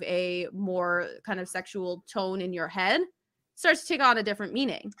have a more kind of sexual tone in your head, it starts to take on a different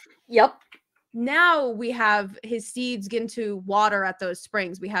meaning. Yep. Now we have his steeds begin to water at those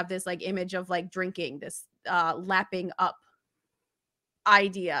springs. We have this, like, image of, like, drinking, this lapping up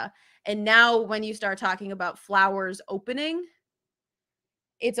idea. And now when you start talking about flowers opening,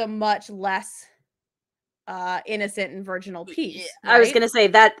 it's a much less innocent and virginal piece. Right? I was gonna say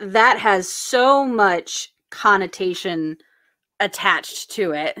that has so much connotation attached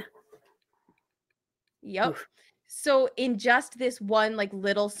to it. Yep. Oof. So in just this one, like,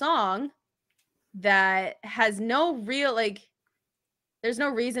 little song that has no real, like, there's no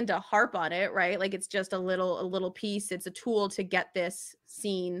reason to harp on it, right? Like, it's just a little piece. It's a tool to get this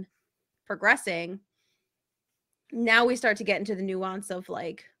scene progressing. Now we start to get into the nuance of,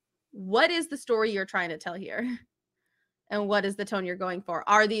 like, what is the story you're trying to tell here? And what is the tone you're going for?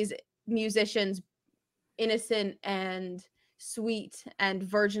 Are these musicians innocent and sweet and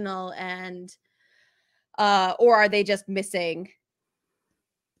virginal, and or are they just missing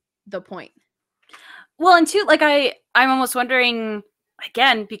the point? Well, and two, like I'm almost wondering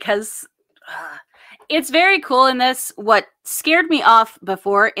again, because it's very cool in this. What scared me off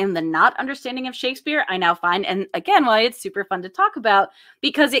before in the not understanding of Shakespeare, I now find, and again, why it's super fun to talk about,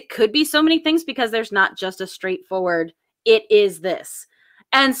 because it could be so many things, because there's not just a straightforward, it is this.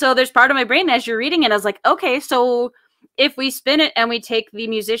 And so there's part of my brain as you're reading it, I was like, okay, so if we spin it and we take the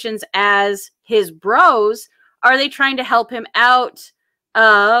musicians as his bros, are they trying to help him out?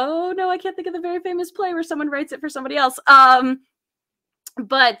 Oh no, I can't think of the very famous play where someone writes it for somebody else.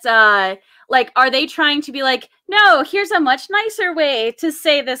 But like, are they trying to be like, no, here's a much nicer way to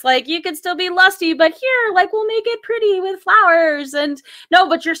say this, like, you could still be lusty, but here, like, we'll make it pretty with flowers, and no,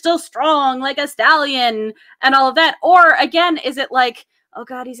 but you're still strong like a stallion, and all of that? Or again, is it like, oh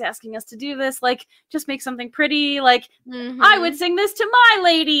god, he's asking us to do this, like, just make something pretty, like, I would sing this to my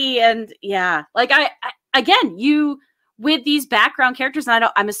lady? And yeah, like, I again, you with these background characters, and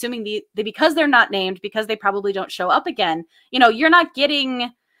I'm assuming the because they're not named, because they probably don't show up again, you know, you're not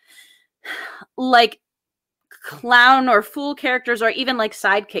getting like clown or fool characters, or even like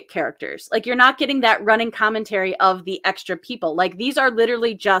sidekick characters. Like, you're not getting that running commentary of the extra people. Like, these are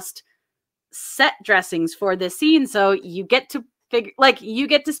literally just set dressings for this scene, so you get to figure, like, you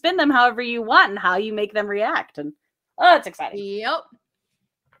get to spin them however you want and how you make them react. And oh, it's exciting.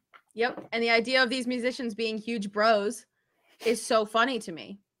 Yep. And the idea of these musicians being huge bros is so funny to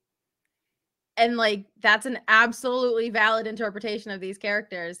me. And like, that's an absolutely valid interpretation of these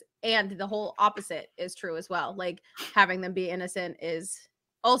characters. And the whole opposite is true as well. Like, having them be innocent is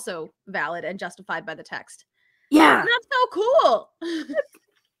also valid and justified by the text. Yeah. And that's so cool.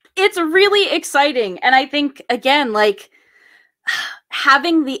 It's really exciting. And I think, again, like,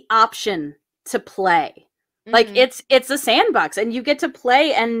 having the option to play, like, it's a sandbox, and you get to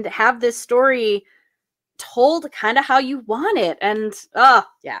play and have this story told kind of how you want it. And oh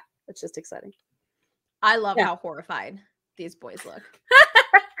yeah, it's just exciting. I love how horrified these boys look.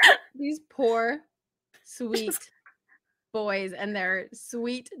 These poor sweet boys and their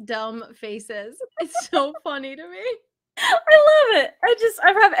sweet dumb faces. It's so funny to me. I love it.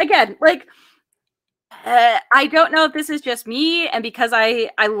 I have, again, like, I don't know if this is just me, and because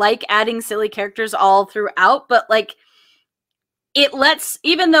I like adding silly characters all throughout, but like, it lets,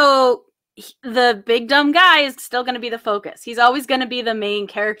 even though the big dumb guy is still going to be the focus, he's always going to be the main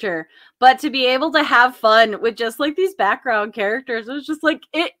character, but to be able to have fun with just like these background characters, it's just like,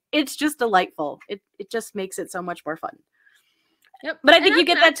 it's just delightful. It just makes it so much more fun. Yep. But I think you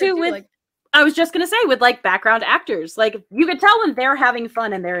get that too with, like, I was just going to say, with like background actors, like, you could tell when they're having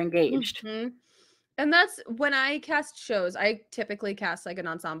fun and they're engaged. And that's when I cast shows, I typically cast like an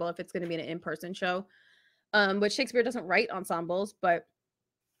ensemble if it's going to be an in-person show, which Shakespeare doesn't write ensembles, but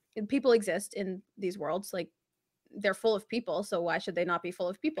people exist in these worlds. Like, they're full of people, so why should they not be full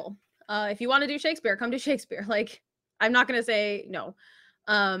of people? If you want to do Shakespeare, come do Shakespeare. Like, I'm not going to say no.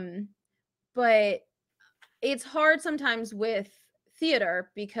 But it's hard sometimes with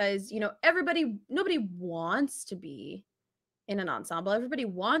theater because, you know, nobody wants to be in an ensemble. Everybody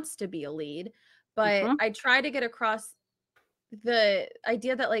wants to be a lead. But I try to get across the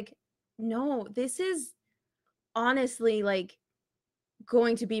idea that, like, no, this is honestly, like,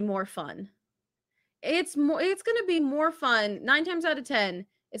 going to be more fun. It's going to be more fun. 9 times out of 10,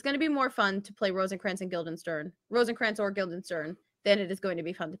 it's going to be more fun to play Rosencrantz or Guildenstern than it is going to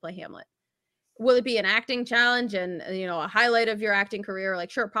be fun to play Hamlet. Will it be an acting challenge and, you know, a highlight of your acting career? Like,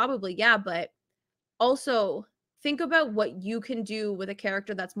 sure, probably, yeah. But also think about what you can do with a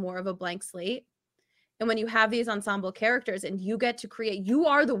character that's more of a blank slate. And when you have these ensemble characters and you get to create, you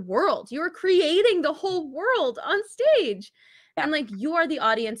are the world. You're creating the whole world on stage. Yeah. And like, you are the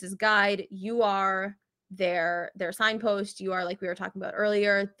audience's guide. You are their signpost. You are, like we were talking about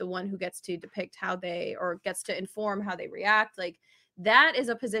earlier, the one who gets to depict how they, or gets to inform how they react. Like, that is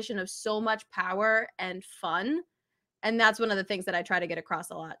a position of so much power and fun. And that's one of the things that I try to get across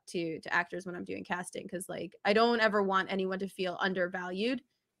a lot to actors when I'm doing casting. Because, like, I don't ever want anyone to feel undervalued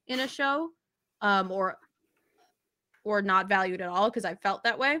in a show. Or not valued at all, because I felt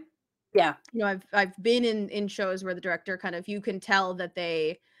that way. Yeah. You know, I've been in shows where the director kind of, you can tell that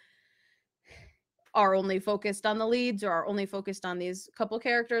they are only focused on the leads or are only focused on these couple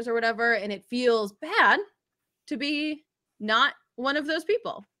characters or whatever, and it feels bad to be not one of those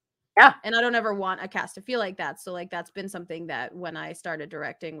people. Yeah. And I don't ever want a cast to feel like that. So, like, that's been something that when I started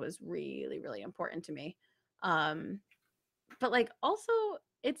directing was really, really important to me. But like, also,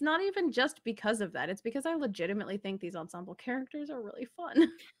 it's not even just because of that. It's because I legitimately think these ensemble characters are really fun.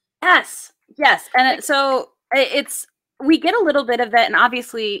 Yes. And so we get a little bit of that. And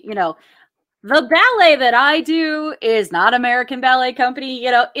obviously, you know, the ballet that I do is not American Ballet Company.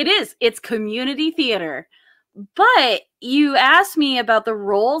 You know, it's community theater. But you asked me about the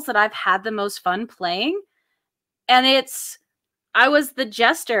roles that I've had the most fun playing. And I was the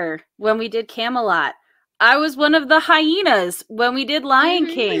jester when we did Camelot. I was one of the hyenas when we did Lion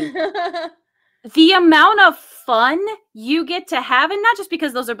King. The amount of fun you get to have, and not just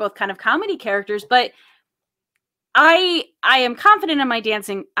because those are both kind of comedy characters, but I am confident in my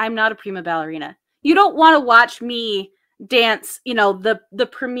dancing. I'm not a prima ballerina. You don't want to watch me dance, you know, the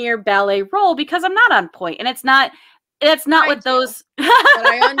premier ballet role because I'm not on point, and it's not what those. But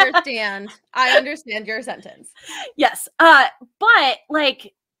I understand your sentence. Yes, but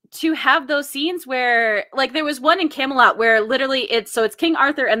like to have those scenes where, like, there was one in Camelot where literally it's King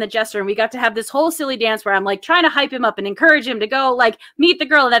Arthur and the jester, and we got to have this whole silly dance where I'm like trying to hype him up and encourage him to go like meet the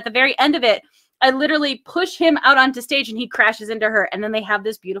girl, and at the very end of it, I literally push him out onto stage and he crashes into her, and then they have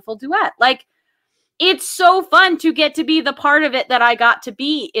this beautiful duet. Like, it's so fun to get to be the part of it that I got to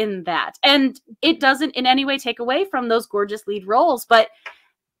be in that. And it doesn't in any way take away from those gorgeous lead roles, but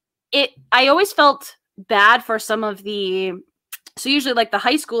I always felt bad for some of so usually like the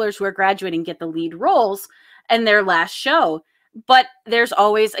high schoolers who are graduating get the lead roles in their last show. But there's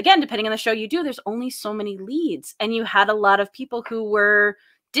always, again, depending on the show you do, there's only so many leads. And you had a lot of people who were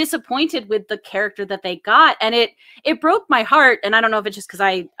disappointed with the character that they got, and it broke my heart. And I don't know if it's just because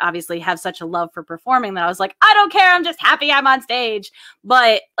I obviously have such a love for performing that I was like, I don't care, I'm just happy I'm on stage.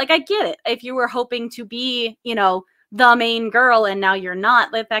 But like, I get it. If you were hoping to be, you know, the main girl and now you're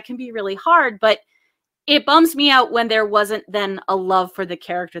not, like, that can be really hard. But it bums me out when there wasn't then a love for the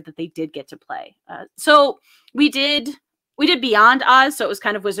character that they did get to play. So we did Beyond Oz, so it was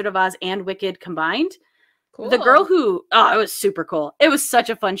kind of Wizard of Oz and Wicked combined. Cool. The girl who, it was super cool. It was such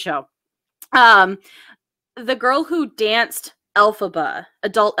a fun show. The girl who danced Elphaba,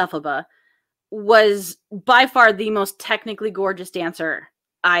 adult Elphaba, was by far the most technically gorgeous dancer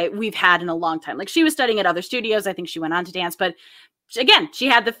we've had in a long time. Like, she was studying at other studios. I think she went on to dance, but again, she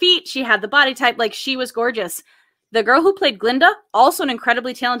had the feet, she had the body type, like, she was gorgeous. The girl who played Glinda, also an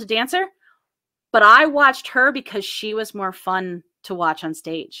incredibly talented dancer, but I watched her because she was more fun to watch on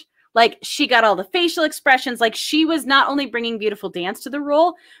stage. Like, she got all the facial expressions. Like, she was not only bringing beautiful dance to the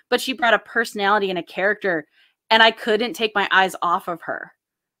role, but she brought a personality and a character, and I couldn't take my eyes off of her.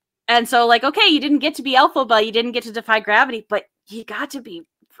 And so, like, okay, you didn't get to be Elphaba, you didn't get to defy gravity, but you got to be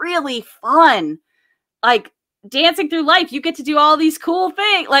really fun. Like, dancing through life, you get to do all these cool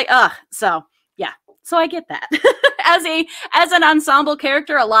things. Like, so yeah. So I get that. as an ensemble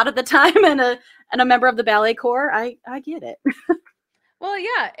character a lot of the time, and a member of the ballet corps, I get it. Well,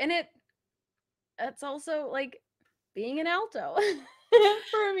 yeah, and it's also like being an alto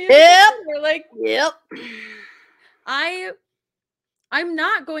for a musical. Yep. We're like, yep. I'm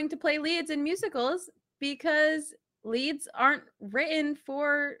not going to play leads in musicals because leads aren't written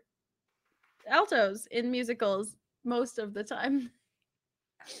for altos in musicals most of the time.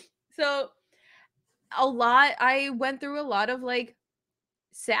 So I went through a lot of like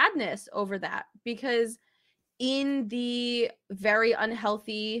sadness over that, because in the very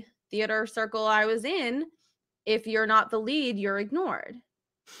unhealthy theater circle I was in, if you're not the lead, you're ignored.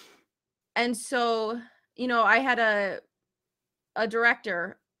 And so, you know, I had a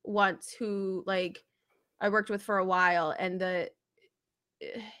director once who, like, I worked with for a while, and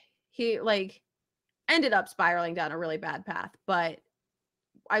he like ended up spiraling down a really bad path. But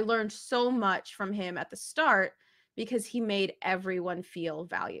I learned so much from him at the start because he made everyone feel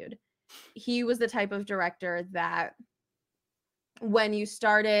valued. He was the type of director that when you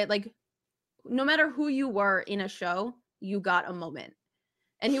started, like, no matter who you were in a show, you got a moment.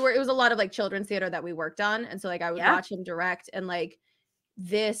 And it was a lot of like children's theater that we worked on. And so like I would watch him direct, and like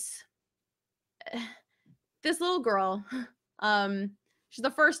this little girl, she's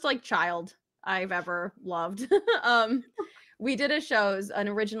the first like child I've ever loved. We did an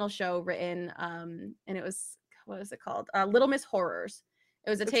original show written, and it was, what was it called? Little Miss Horrors. It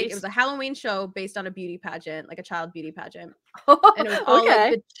was it was a Halloween show based on a beauty pageant, like a child beauty pageant. And it was all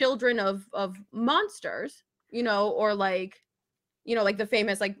like the children of monsters, you know, or like, you know, like the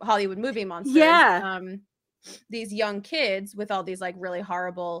famous like Hollywood movie monsters. Yeah. These young kids with all these like really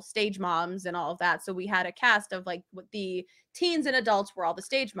horrible stage moms and all of that. So we had a cast of like the teens and adults were all the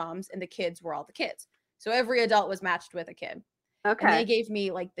stage moms, and the kids were all the kids. So every adult was matched with a kid. Okay. And they gave me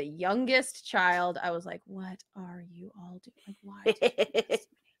like the youngest child. I was like, what are you all doing? Like, why do you do this?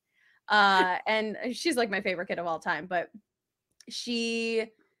 And she's like my favorite kid of all time, but she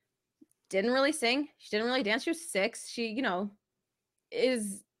didn't really sing. She didn't really dance. She was 6. She, you know,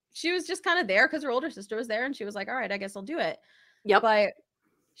 she was just kind of there because her older sister was there, and she was like, all right, I guess I'll do it. Yep. But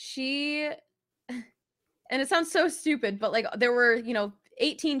she and it sounds so stupid, but like there were, you know,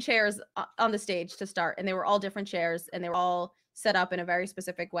 18 chairs on the stage to start, and they were all different chairs, and they were all set up in a very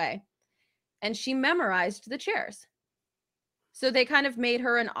specific way. And she memorized the chairs. So they kind of made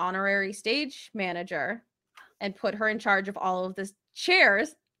her an honorary stage manager and put her in charge of all of the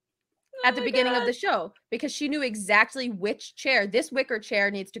chairs at the beginning of the show, because she knew exactly which chair. This wicker chair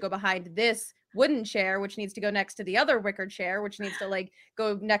needs to go behind this wooden chair, which needs to go next to the other wicker chair, which needs to like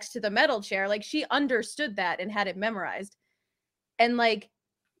go next to the metal chair. Like she understood that and had it memorized. And like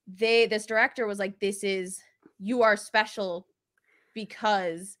this director was like, you are special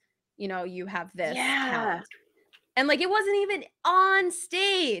because, you know, you have this talent. And like it wasn't even on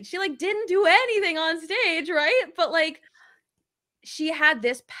stage. She like didn't do anything on stage, right? But like she had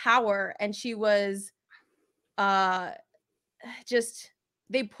this power, and she was just,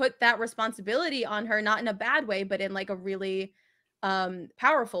 they put that responsibility on her, not in a bad way, but in like a really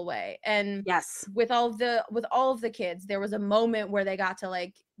powerful way. And yes, with all of the kids, there was a moment where they got to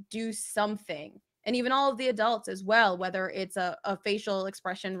like do something, and even all of the adults as well, whether it's a facial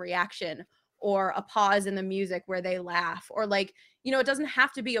expression reaction or a pause in the music where they laugh, or like, you know, it doesn't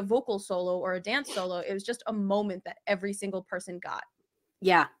have to be a vocal solo or a dance solo. It was just a moment that every single person got.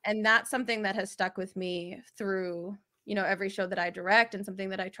 Yeah. And that's something that has stuck with me through, you know, every show that I direct, and something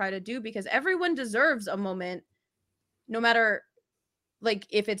that I try to do, because everyone deserves a moment, no matter like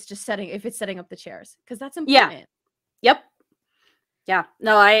if it's setting up the chairs, because that's important. Yeah. Yep. Yeah.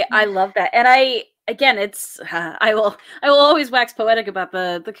 No, I love that. And again, it's I will always wax poetic about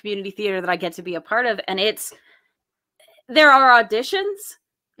the community theater that I get to be a part of, and there are auditions,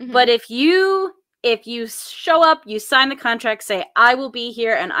 but if you show up, you sign the contract, say I will be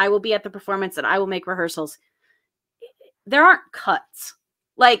here and I will be at the performance and I will make rehearsals, there aren't cuts.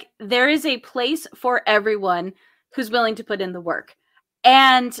 Like there is a place for everyone who's willing to put in the work.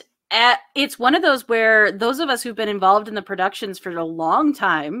 And it's one of those where those of us who've been involved in the productions for a long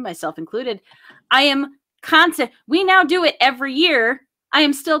time, myself included, I am constant. We now do it every year. I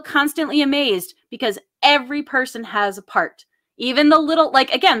am still constantly amazed because every person has a part. Even the little,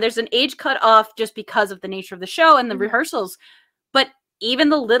 like, again, there's an age cut off just because of the nature of the show and the rehearsals. But even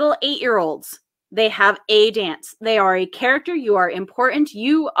the little 8-year-olds, they have a dance. They are a character. You are important.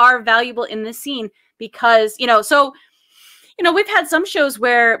 You are valuable in this scene because, you know, so, you know, we've had some shows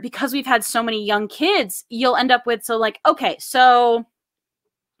where because we've had so many young kids, you'll end up with, so like, okay, so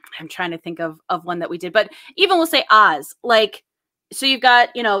I'm trying to think of one that we did, but even we'll say Oz, like, so you've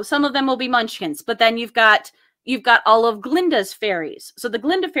got, you know, some of them will be munchkins, but then you've got all of Glinda's fairies. So the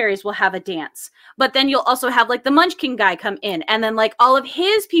Glinda fairies will have a dance, but then you'll also have like the munchkin guy come in, and then like all of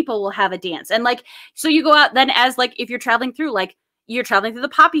his people will have a dance. And like, so you go out then as like, if you're traveling through, like you're traveling through the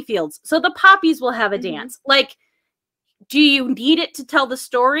poppy fields. So the poppies will have a dance. Like, do you need it to tell the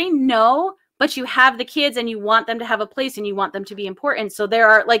story? No, but you have the kids and you want them to have a place and you want them to be important. So there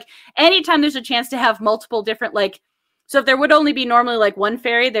are like, anytime there's a chance to have multiple different, like, so if there would only be normally like one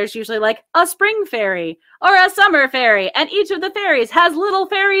fairy, there's usually like a spring fairy or a summer fairy. And each of the fairies has little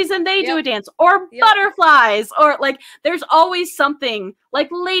fairies and they do a dance, or butterflies, or like there's always something like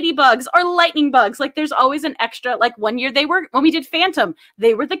ladybugs or lightning bugs. Like there's always an extra, like one year when we did Phantom,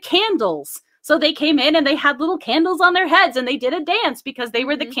 they were the candles. So they came in and they had little candles on their heads and they did a dance because they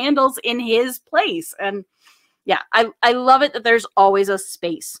were the candles in his place. And yeah, I love it that there's always a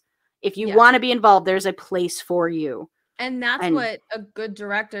space. If you want to be involved, there's a place for you. And that's what a good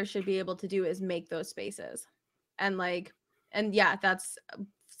director should be able to do, is make those spaces. And like, and yeah, that's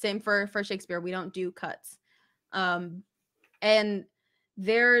same for Shakespeare. We don't do cuts. And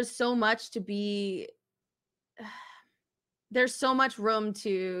there's so much to be, there's so much room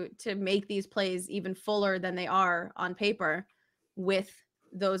to make these plays even fuller than they are on paper with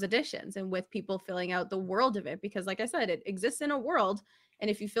those additions and with people filling out the world of it. Because like I said, it exists in a world. And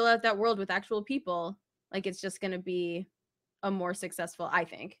if you fill out that world with actual people, like it's just going to be a more successful, I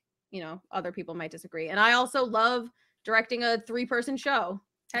think. You know, other people might disagree. And I also love directing a 3-person show.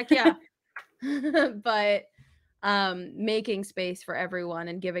 Heck yeah. But making space for everyone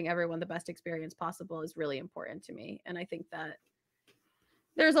and giving everyone the best experience possible is really important to me. And I think that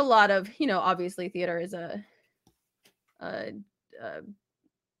there's a lot of, you know, obviously theater is a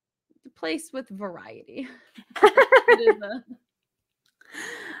place with variety.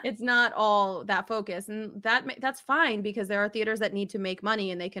 It's not all that focus, and that's fine, because there are theaters that need to make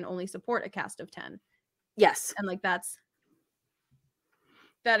money and they can only support a cast of 10. Yes. And like that's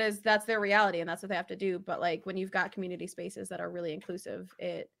their reality and that's what they have to do. But like when you've got community spaces that are really inclusive,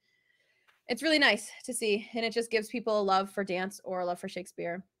 it's really nice to see, and it just gives people a love for dance or a love for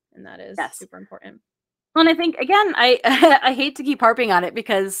Shakespeare, and that is super important. Well, and I think again, I hate to keep harping on it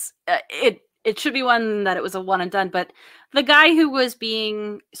because it should be one that it was a one and done. But the guy who was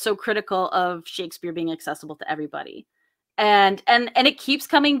being so critical of Shakespeare being accessible to everybody, and it keeps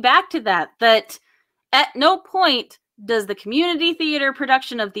coming back to that at no point does the community theater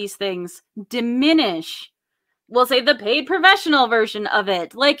production of these things diminish, we'll say, the paid professional version of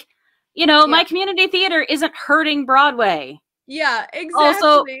it. Like, you know, my community theater isn't hurting Broadway. Yeah, exactly.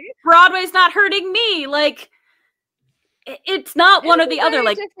 Also, Broadway's not hurting me. Like, it's not one or the other.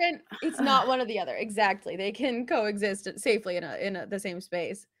 Like, different. It's not one or the other. Exactly. They can coexist safely in the same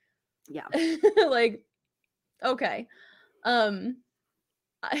space. Yeah. Like, okay.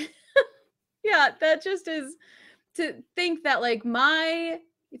 Yeah, that just is to think that like my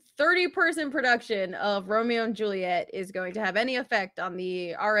 30-person production of Romeo and Juliet is going to have any effect on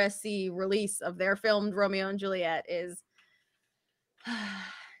the RSC release of their filmed Romeo and Juliet is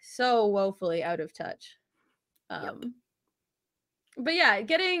so woefully out of touch. But yeah,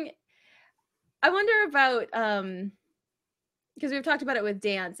 I wonder about because we've talked about it with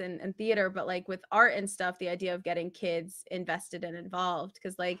dance and theater, but like with art and stuff, the idea of getting kids invested and involved,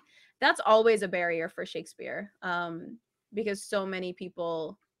 because like that's always a barrier for Shakespeare, because so many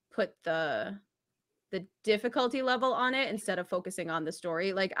people put the difficulty level on it instead of focusing on the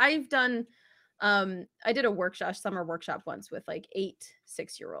story. Like I've done, I did a summer workshop once with like 8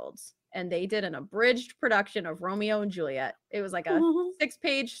 6-year-olds, and they did an abridged production of Romeo and Juliet. It was like a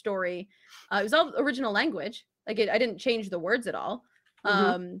 6-page story. It was all original language. Like I didn't change the words at all.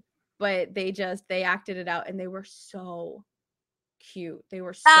 But they acted it out, and they were so cute. They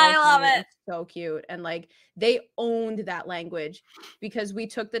were so I love it. So cute. And like they owned that language because we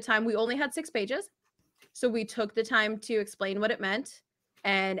took the time. We only had 6 pages. So we took the time to explain what it meant,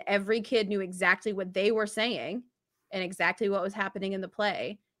 and every kid knew exactly what they were saying and exactly what was happening in the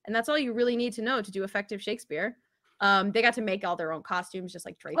play. And that's all you really need to know to do effective Shakespeare. They got to make all their own costumes, just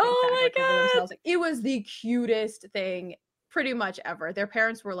like draping fabric over themselves. Like, it was the cutest thing pretty much ever. Their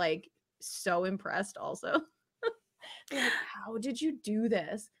parents were like so impressed also. They're like, how did you do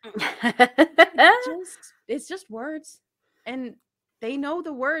this? It's just words. And they know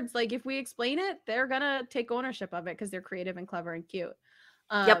the words. Like if we explain it, they're gonna take ownership of it because they're creative and clever and cute.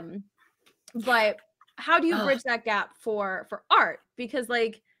 But how do you bridge that gap for art? Because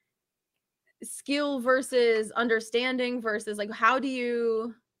like skill versus understanding versus like, how do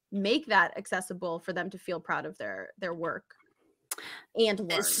you make that accessible for them to feel proud of their work and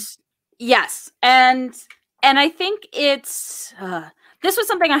learn? Yes. And I think it's this was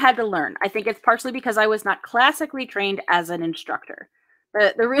something I had to learn. I think it's partially because I was not classically trained as an instructor.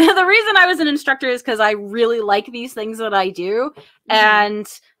 The reason I was an instructor is because I really like these things that I do and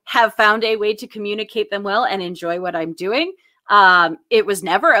have found a way to communicate them well and enjoy what I'm doing. It was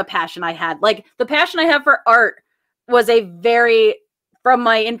never a passion I had. Like the passion I have for art was from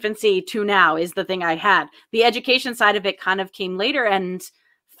my infancy to now is the thing I had. The education side of it kind of came later and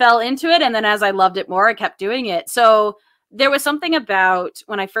fell into it. And then as I loved it more, I kept doing it. So there was something about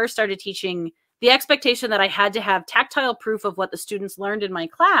when I first started teaching, the expectation that I had to have tactile proof of what the students learned in my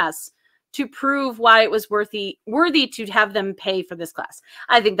class to prove why it was worthy to have them pay for this class.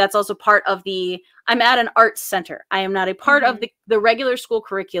 I think that's also part of I'm at an arts center. I am not a part of the regular school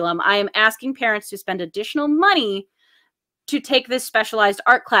curriculum. I am asking parents to spend additional money to take this specialized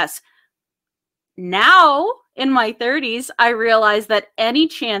art class. Now, in my 30s, I realize that any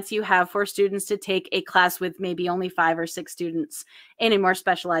chance you have for students to take a class with maybe only 5 or 6 students in a more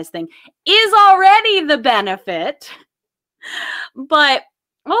specialized thing is already the benefit. But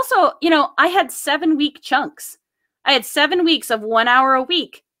also, you know, I had 7-week chunks. I had 7 weeks of 1 hour a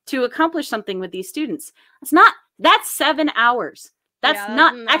week to accomplish something with these students. That's 7 hours. That's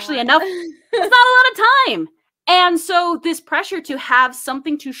not actually enough. It's not a lot of time. And so this pressure to have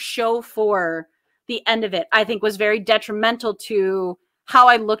something to show for the end of it, I think, was very detrimental to how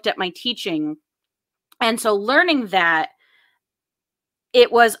I looked at my teaching. And so learning that, it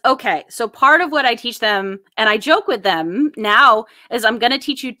was, okay, so part of what I teach them, and I joke with them now, is I'm going to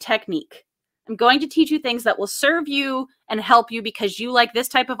teach you technique. I'm going to teach you things that will serve you and help you because you like this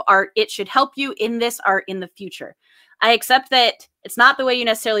type of art. It should help you in this art in the future. I accept that it's not the way you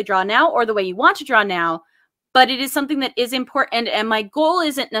necessarily draw now or the way you want to draw now, but it is something that is important. And my goal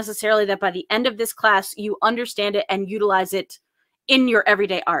isn't necessarily that by the end of this class, you understand it and utilize it in your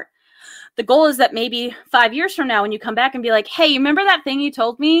everyday art. The goal is that maybe 5 years from now, when you come back and be like, hey, you remember that thing you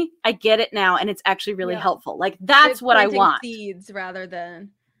told me? I get it now. And it's actually really helpful. Like, that's what I want. Seeds rather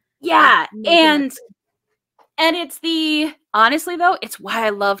than. Yeah. And it's honestly though, it's why I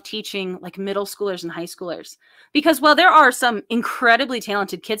love teaching like middle schoolers and high schoolers, because while there are some incredibly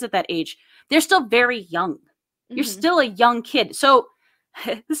talented kids at that age, they're still very young. You're still a young kid. So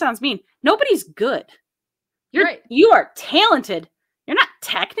this sounds mean. nobody's good. Right. You are talented. You're not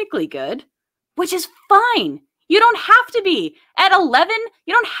technically good, which is fine. You don't have to be. At 11,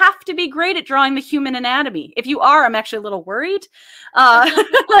 you don't have to be great at drawing the human anatomy. If you are, I'm actually a little worried.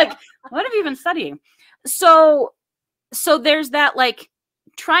 Like, what have you been studying? So there's that, like,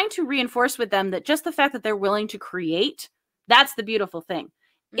 trying to reinforce with them that just the fact that they're willing to create, that's the beautiful thing.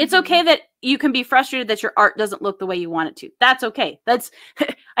 It's okay that you can be frustrated that your art doesn't look the way you want it to. That's okay. That's,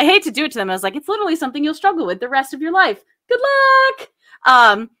 I hate to do it to them. I was like, it's literally something you'll struggle with the rest of your life. Good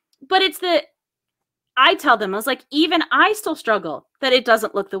luck. But it's the, I tell them, I was like, even I still struggle that it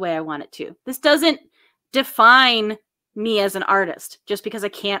doesn't look the way I want it to. This doesn't define me as an artist just because I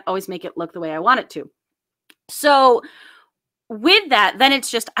can't always make it look the way I want it to. So with that, then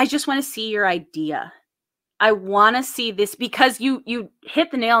it's just, I just want to see your idea. I want to see this, because you hit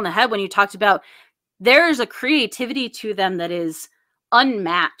the nail on the head when you talked about there's a creativity to them that is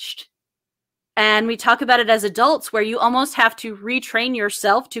unmatched. And we talk about it as adults where you almost have to retrain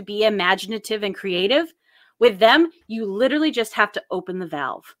yourself to be imaginative and creative. With them, you literally just have to open the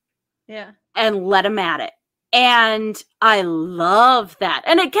valve. Yeah. And let them at it. And I love that.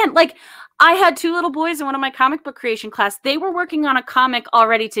 And again, like, I had 2 little boys in one of my comic book creation class. They were working on a comic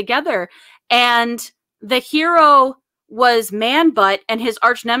already together. And the hero was Man Butt and his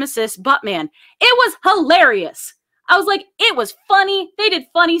arch nemesis Buttman. It was hilarious. I was like, it was funny. They did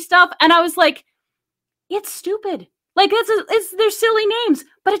funny stuff. And I was like, it's stupid. Like, they're silly names,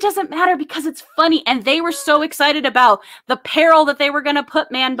 but it doesn't matter because it's funny. And they were so excited about the peril that they were going to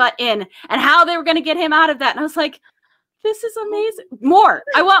put Man Butt in and how they were going to get him out of that. And I was like, this is amazing. More.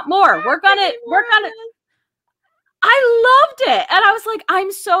 I want more. Work on it. Work on it. I loved it. And I was like,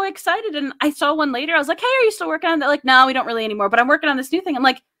 I'm so excited. And I saw one later. I was like, hey, are you still working on that? Like, no, we don't really anymore, but I'm working on this new thing. I'm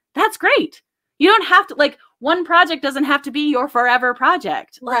like, that's great. You don't have to, like, one project doesn't have to be your forever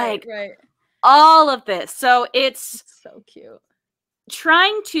project. Like, right. All of this. So it's so cute.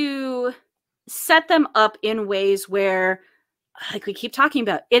 Trying to set them up in ways where, like we keep talking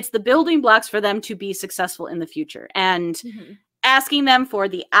about, it's the building blocks for them to be successful in the future. And asking them for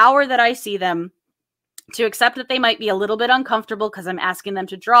the hour that I see them to accept that they might be a little bit uncomfortable because I'm asking them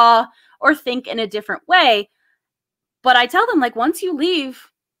to draw or think in a different way. But I tell them, like, once you leave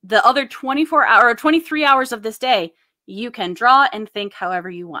the other 24 hour or 23 hours of this day, you can draw and think however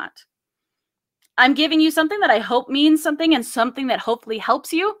you want. I'm giving you something that I hope means something and something that hopefully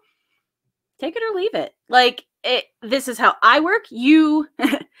helps you. Take it or leave it. Like, this is how I work. You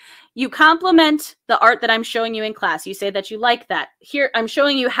compliment the art that I'm showing you in class. You say that you like that. Here, I'm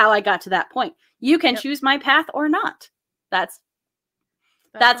showing you how I got to that point. You can choose my path or not. That's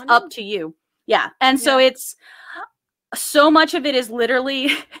up to you. Yeah. And so it's so much of it is literally,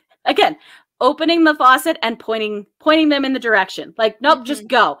 again, opening the faucet and pointing them in the direction. Like, nope, just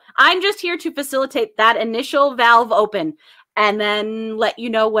go. I'm just here to facilitate that initial valve open and then let you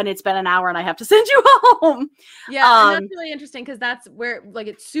know when it's been an hour and I have to send you home. Yeah, and that's really interesting because that's where, like,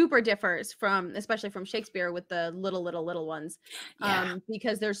 it super differs from, especially from Shakespeare with the little ones,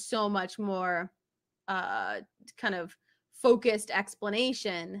 because there's so much more kind of focused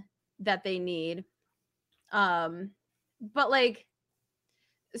explanation that they need. But like,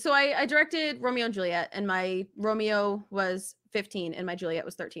 so I directed Romeo and Juliet, and my Romeo was 15 and my Juliet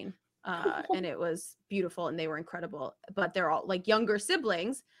was 13. And it was beautiful and they were incredible, but they're all like younger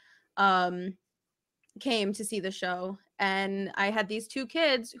siblings came to see the show, and I had these 2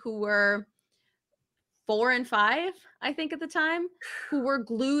 kids who were 4 and 5, I think at the time, who were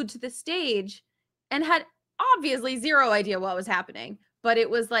glued to the stage and had obviously zero idea what was happening, but it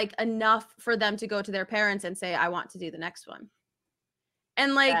was like enough for them to go to their parents and say, I want to do the next one.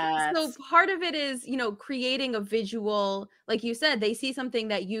 And like, so part of it is, you know, creating a visual, like you said, they see something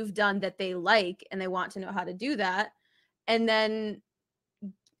that you've done that they like, and they want to know how to do that. And then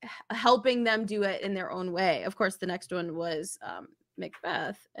helping them do it in their own way. Of course, the next one was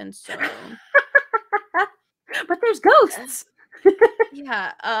Macbeth. And so. But there's ghosts.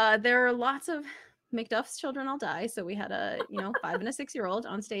 Yeah. There are lots of Macduff's children all die. So we had a, 5 and a 6-year-old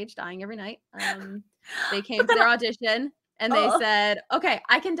on stage dying every night. They came to their audition. And they said, okay,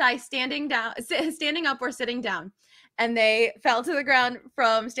 I can die standing up or sitting down. And they fell to the ground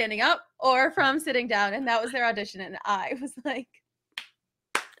from standing up or from sitting down. And that was their audition. And I was like,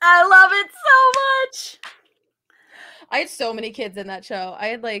 I love it so much. I had so many kids in that show. I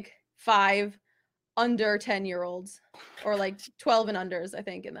had like 5 under 10-year-olds or like 12 and unders, I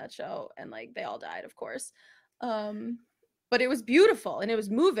think, in that show. And like, they all died, of course. But it was beautiful and it was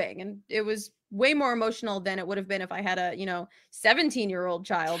moving and it was way more emotional than it would have been if I had a, 17-year-old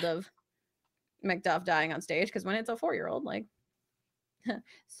child of Macduff dying on stage. Because when it's a 4-year-old, like,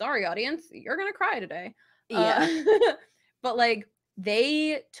 sorry, audience, you're gonna cry today. Yeah. But like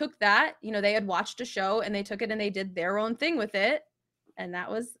they took that, you know, they had watched a show and they took it and they did their own thing with it. And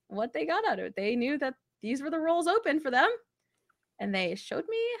that was what they got out of it. They knew that these were the roles open for them. And they showed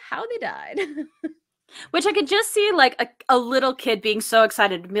me how they died. Which I could just see like a little kid being so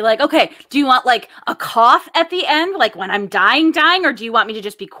excited to be like, okay, do you want like a cough at the end? Like when I'm dying, or do you want me to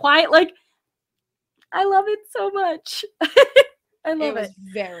just be quiet? Like, I love it so much. I love it. Was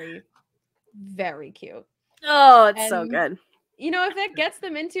very, very cute. Oh, it's so good. You know, if that gets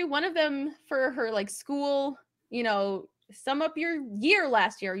them into one of them for her like school, you know, sum up your year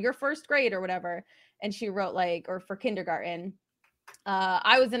last year, your first grade or whatever. And she wrote like, or for kindergarten,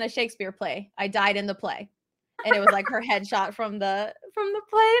 I was in a Shakespeare play. I died in the play. And it was like her headshot from the play.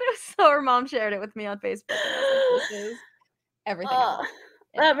 And it was so her mom shared it with me on Facebook. And I was like, this is everything.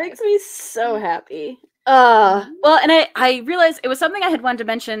 That makes me so happy. Well, and I realized it was something I had wanted to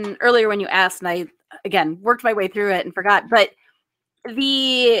mention earlier when you asked, and I again worked my way through it and forgot. But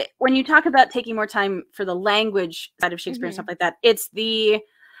when you talk about taking more time for the language side of Shakespeare and stuff like that, it's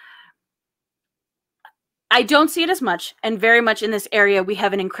I don't see it as much, and very much in this area, we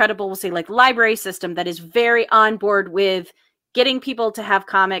have an incredible, we'll say, like library system that is very on board with getting people to have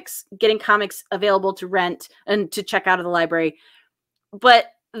comics, getting comics available to rent and to check out of the library.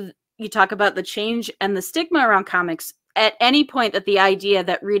 But you talk about the change and the stigma around comics at any point that the idea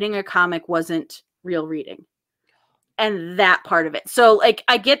that reading a comic wasn't real reading. And that part of it. So like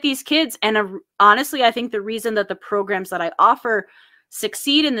I get these kids, and honestly, I think the reason that the programs that I offer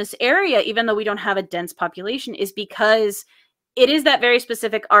succeed in this area, even though we don't have a dense population, is because it is that very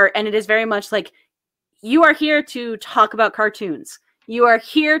specific art. And it is very much like, you are here to talk about cartoons. You are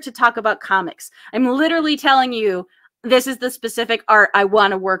here to talk about comics. I'm literally telling you, this is the specific art I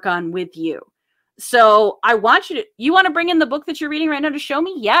want to work on with you. So I want you want to bring in the book that you're reading right now to show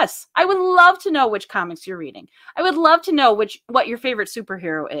me? Yes. I would love to know which comics you're reading. I would love to know what your favorite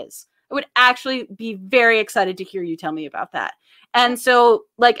superhero is. I would actually be very excited to hear you tell me about that. And so,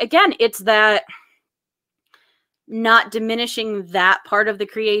 like, again, it's that not diminishing that part of the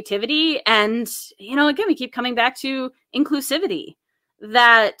creativity. And, you know, again, we keep coming back to inclusivity,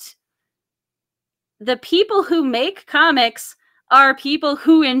 that the people who make comics are people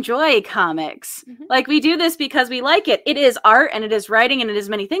who enjoy comics. Like, we do this because we like it. It is art and it is writing and it is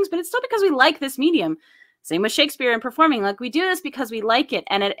many things, but it's still because we like this medium. Same with Shakespeare and performing. Like, we do this because we like it.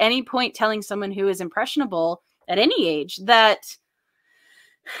 And at any point telling someone who is impressionable at any age that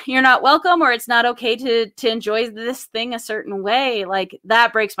you're not welcome or it's not okay to enjoy this thing a certain way, like,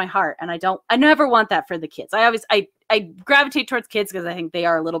 that breaks my heart. And I never want that for the kids. I gravitate towards kids because I think they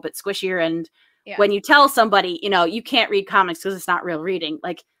are a little bit squishier. And when you tell somebody, you know, you can't read comics because it's not real reading,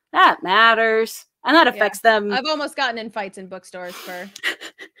 like, that matters. And that affects them. I've almost gotten in fights in bookstores for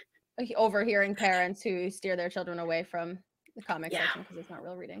overhearing parents who steer their children away from the comic section because it's not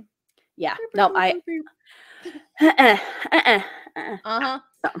real reading. Yeah. No, All right,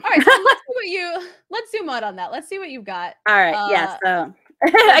 so let's zoom out on that. Let's see what you've got. All right. So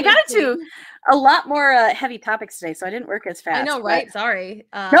I got into a lot more heavy topics today, so I didn't work as fast. I know, right? Sorry.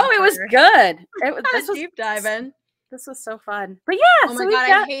 No, it was good. This was deep diving. This was so fun. But yeah. Oh my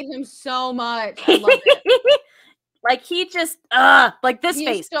God, I hate him so much. I love it. Like, he just like this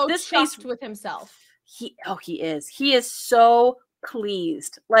face. So this face with himself. He is. He is so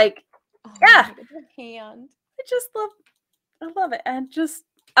pleased. Like, hand. I love it. And just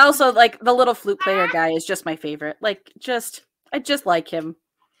also, like, the little flute player guy is just my favorite. Like, I just like him.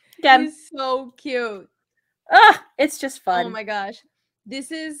 Again, he's so cute. It's just fun. Oh my gosh.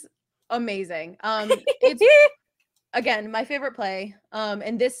 This is amazing. It's again my favorite play.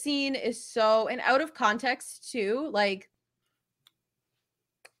 And this scene is so, and out of context too, like,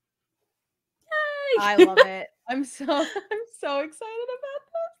 yay. I love it. I'm so excited about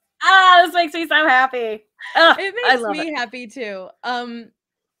this. This makes me so happy. It makes me happy too.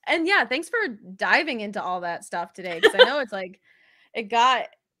 And yeah, thanks for diving into all that stuff today, because I know it's like it got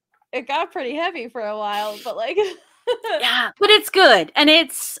pretty heavy for a while, but like yeah, but it's good. And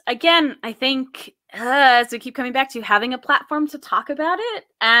it's, again, I think as we keep coming back to having a platform to talk about it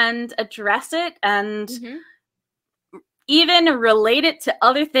and address it and even relate it to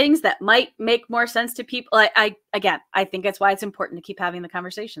other things that might make more sense to people. I think that's why it's important to keep having the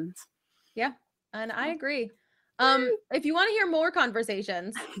conversations. Yeah, and I agree. If you want to hear more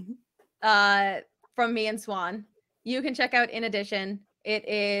conversations from me and Swan, you can check out In Addition. It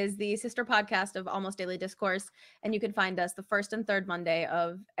is the sister podcast of Almost Daily Discourse, and you can find us the first and third Monday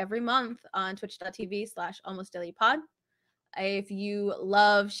of every month on twitch.tv/almostdailypod. If you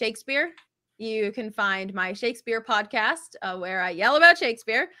love Shakespeare, You can find my Shakespeare podcast, where I yell about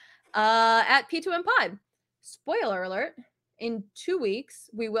Shakespeare, at P2M Pod. Spoiler alert, in 2 weeks,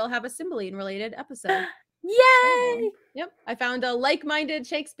 we will have a Cymbeline related episode. Yay! Yep. I found a like-minded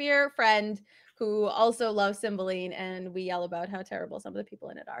Shakespeare friend who also loves Cymbeline, and we yell about how terrible some of the people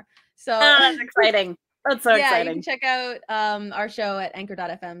in it are. So that's exciting. That's so exciting. You can check out our show at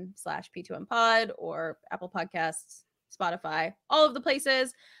anchor.fm/P2Mpod or Apple Podcasts, Spotify, all of the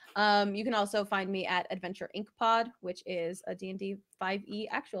places. You can also find me at Adventure Inc. Pod, which is a D&D 5e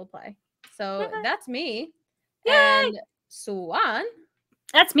actual play. So that's me. Yay! And Swan.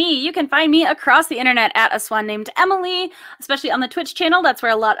 That's me. You can find me across the internet at a swan named Emily, especially on the Twitch channel. That's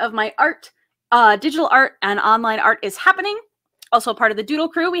where a lot of my art, digital art and online art is happening. Also part of the Doodle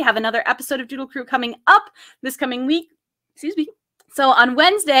Crew. We have another episode of Doodle Crew coming up this coming week. Excuse me. So on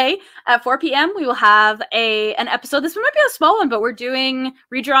Wednesday at 4 p.m., we will have an episode. This one might be a small one, but we're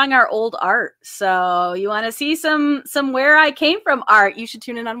redrawing our old art. So you want to see some where I came from art, you should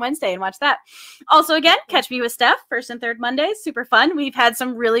tune in on Wednesday and watch that. Also, again, catch me with Steph, first and third Mondays. Super fun. We've had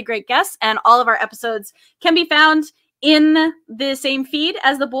some really great guests, and all of our episodes can be found in the same feed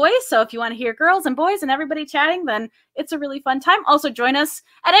as the boys. So if you want to hear girls and boys and everybody chatting, then it's a really fun time. Also join us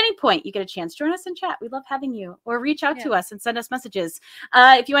at any point you get a chance. Join us in chat. We love having you, or reach out to us and send us messages.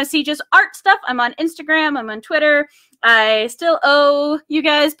 If you want to see just art stuff, I'm on Instagram. I'm on Twitter. I still owe you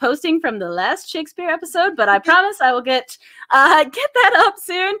guys posting from the last Shakespeare episode, but I promise I will get that up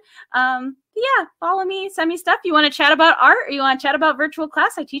soon. Yeah, follow me, send me stuff. You want to chat about art, or you want to chat about virtual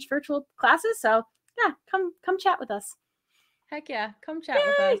class? I teach virtual classes, so yeah, come chat with us. Heck yeah, come chat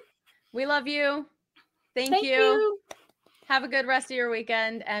with us. We love you. Thank you. Have a good rest of your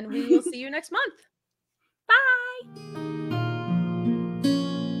weekend, and we will see you next month. Bye.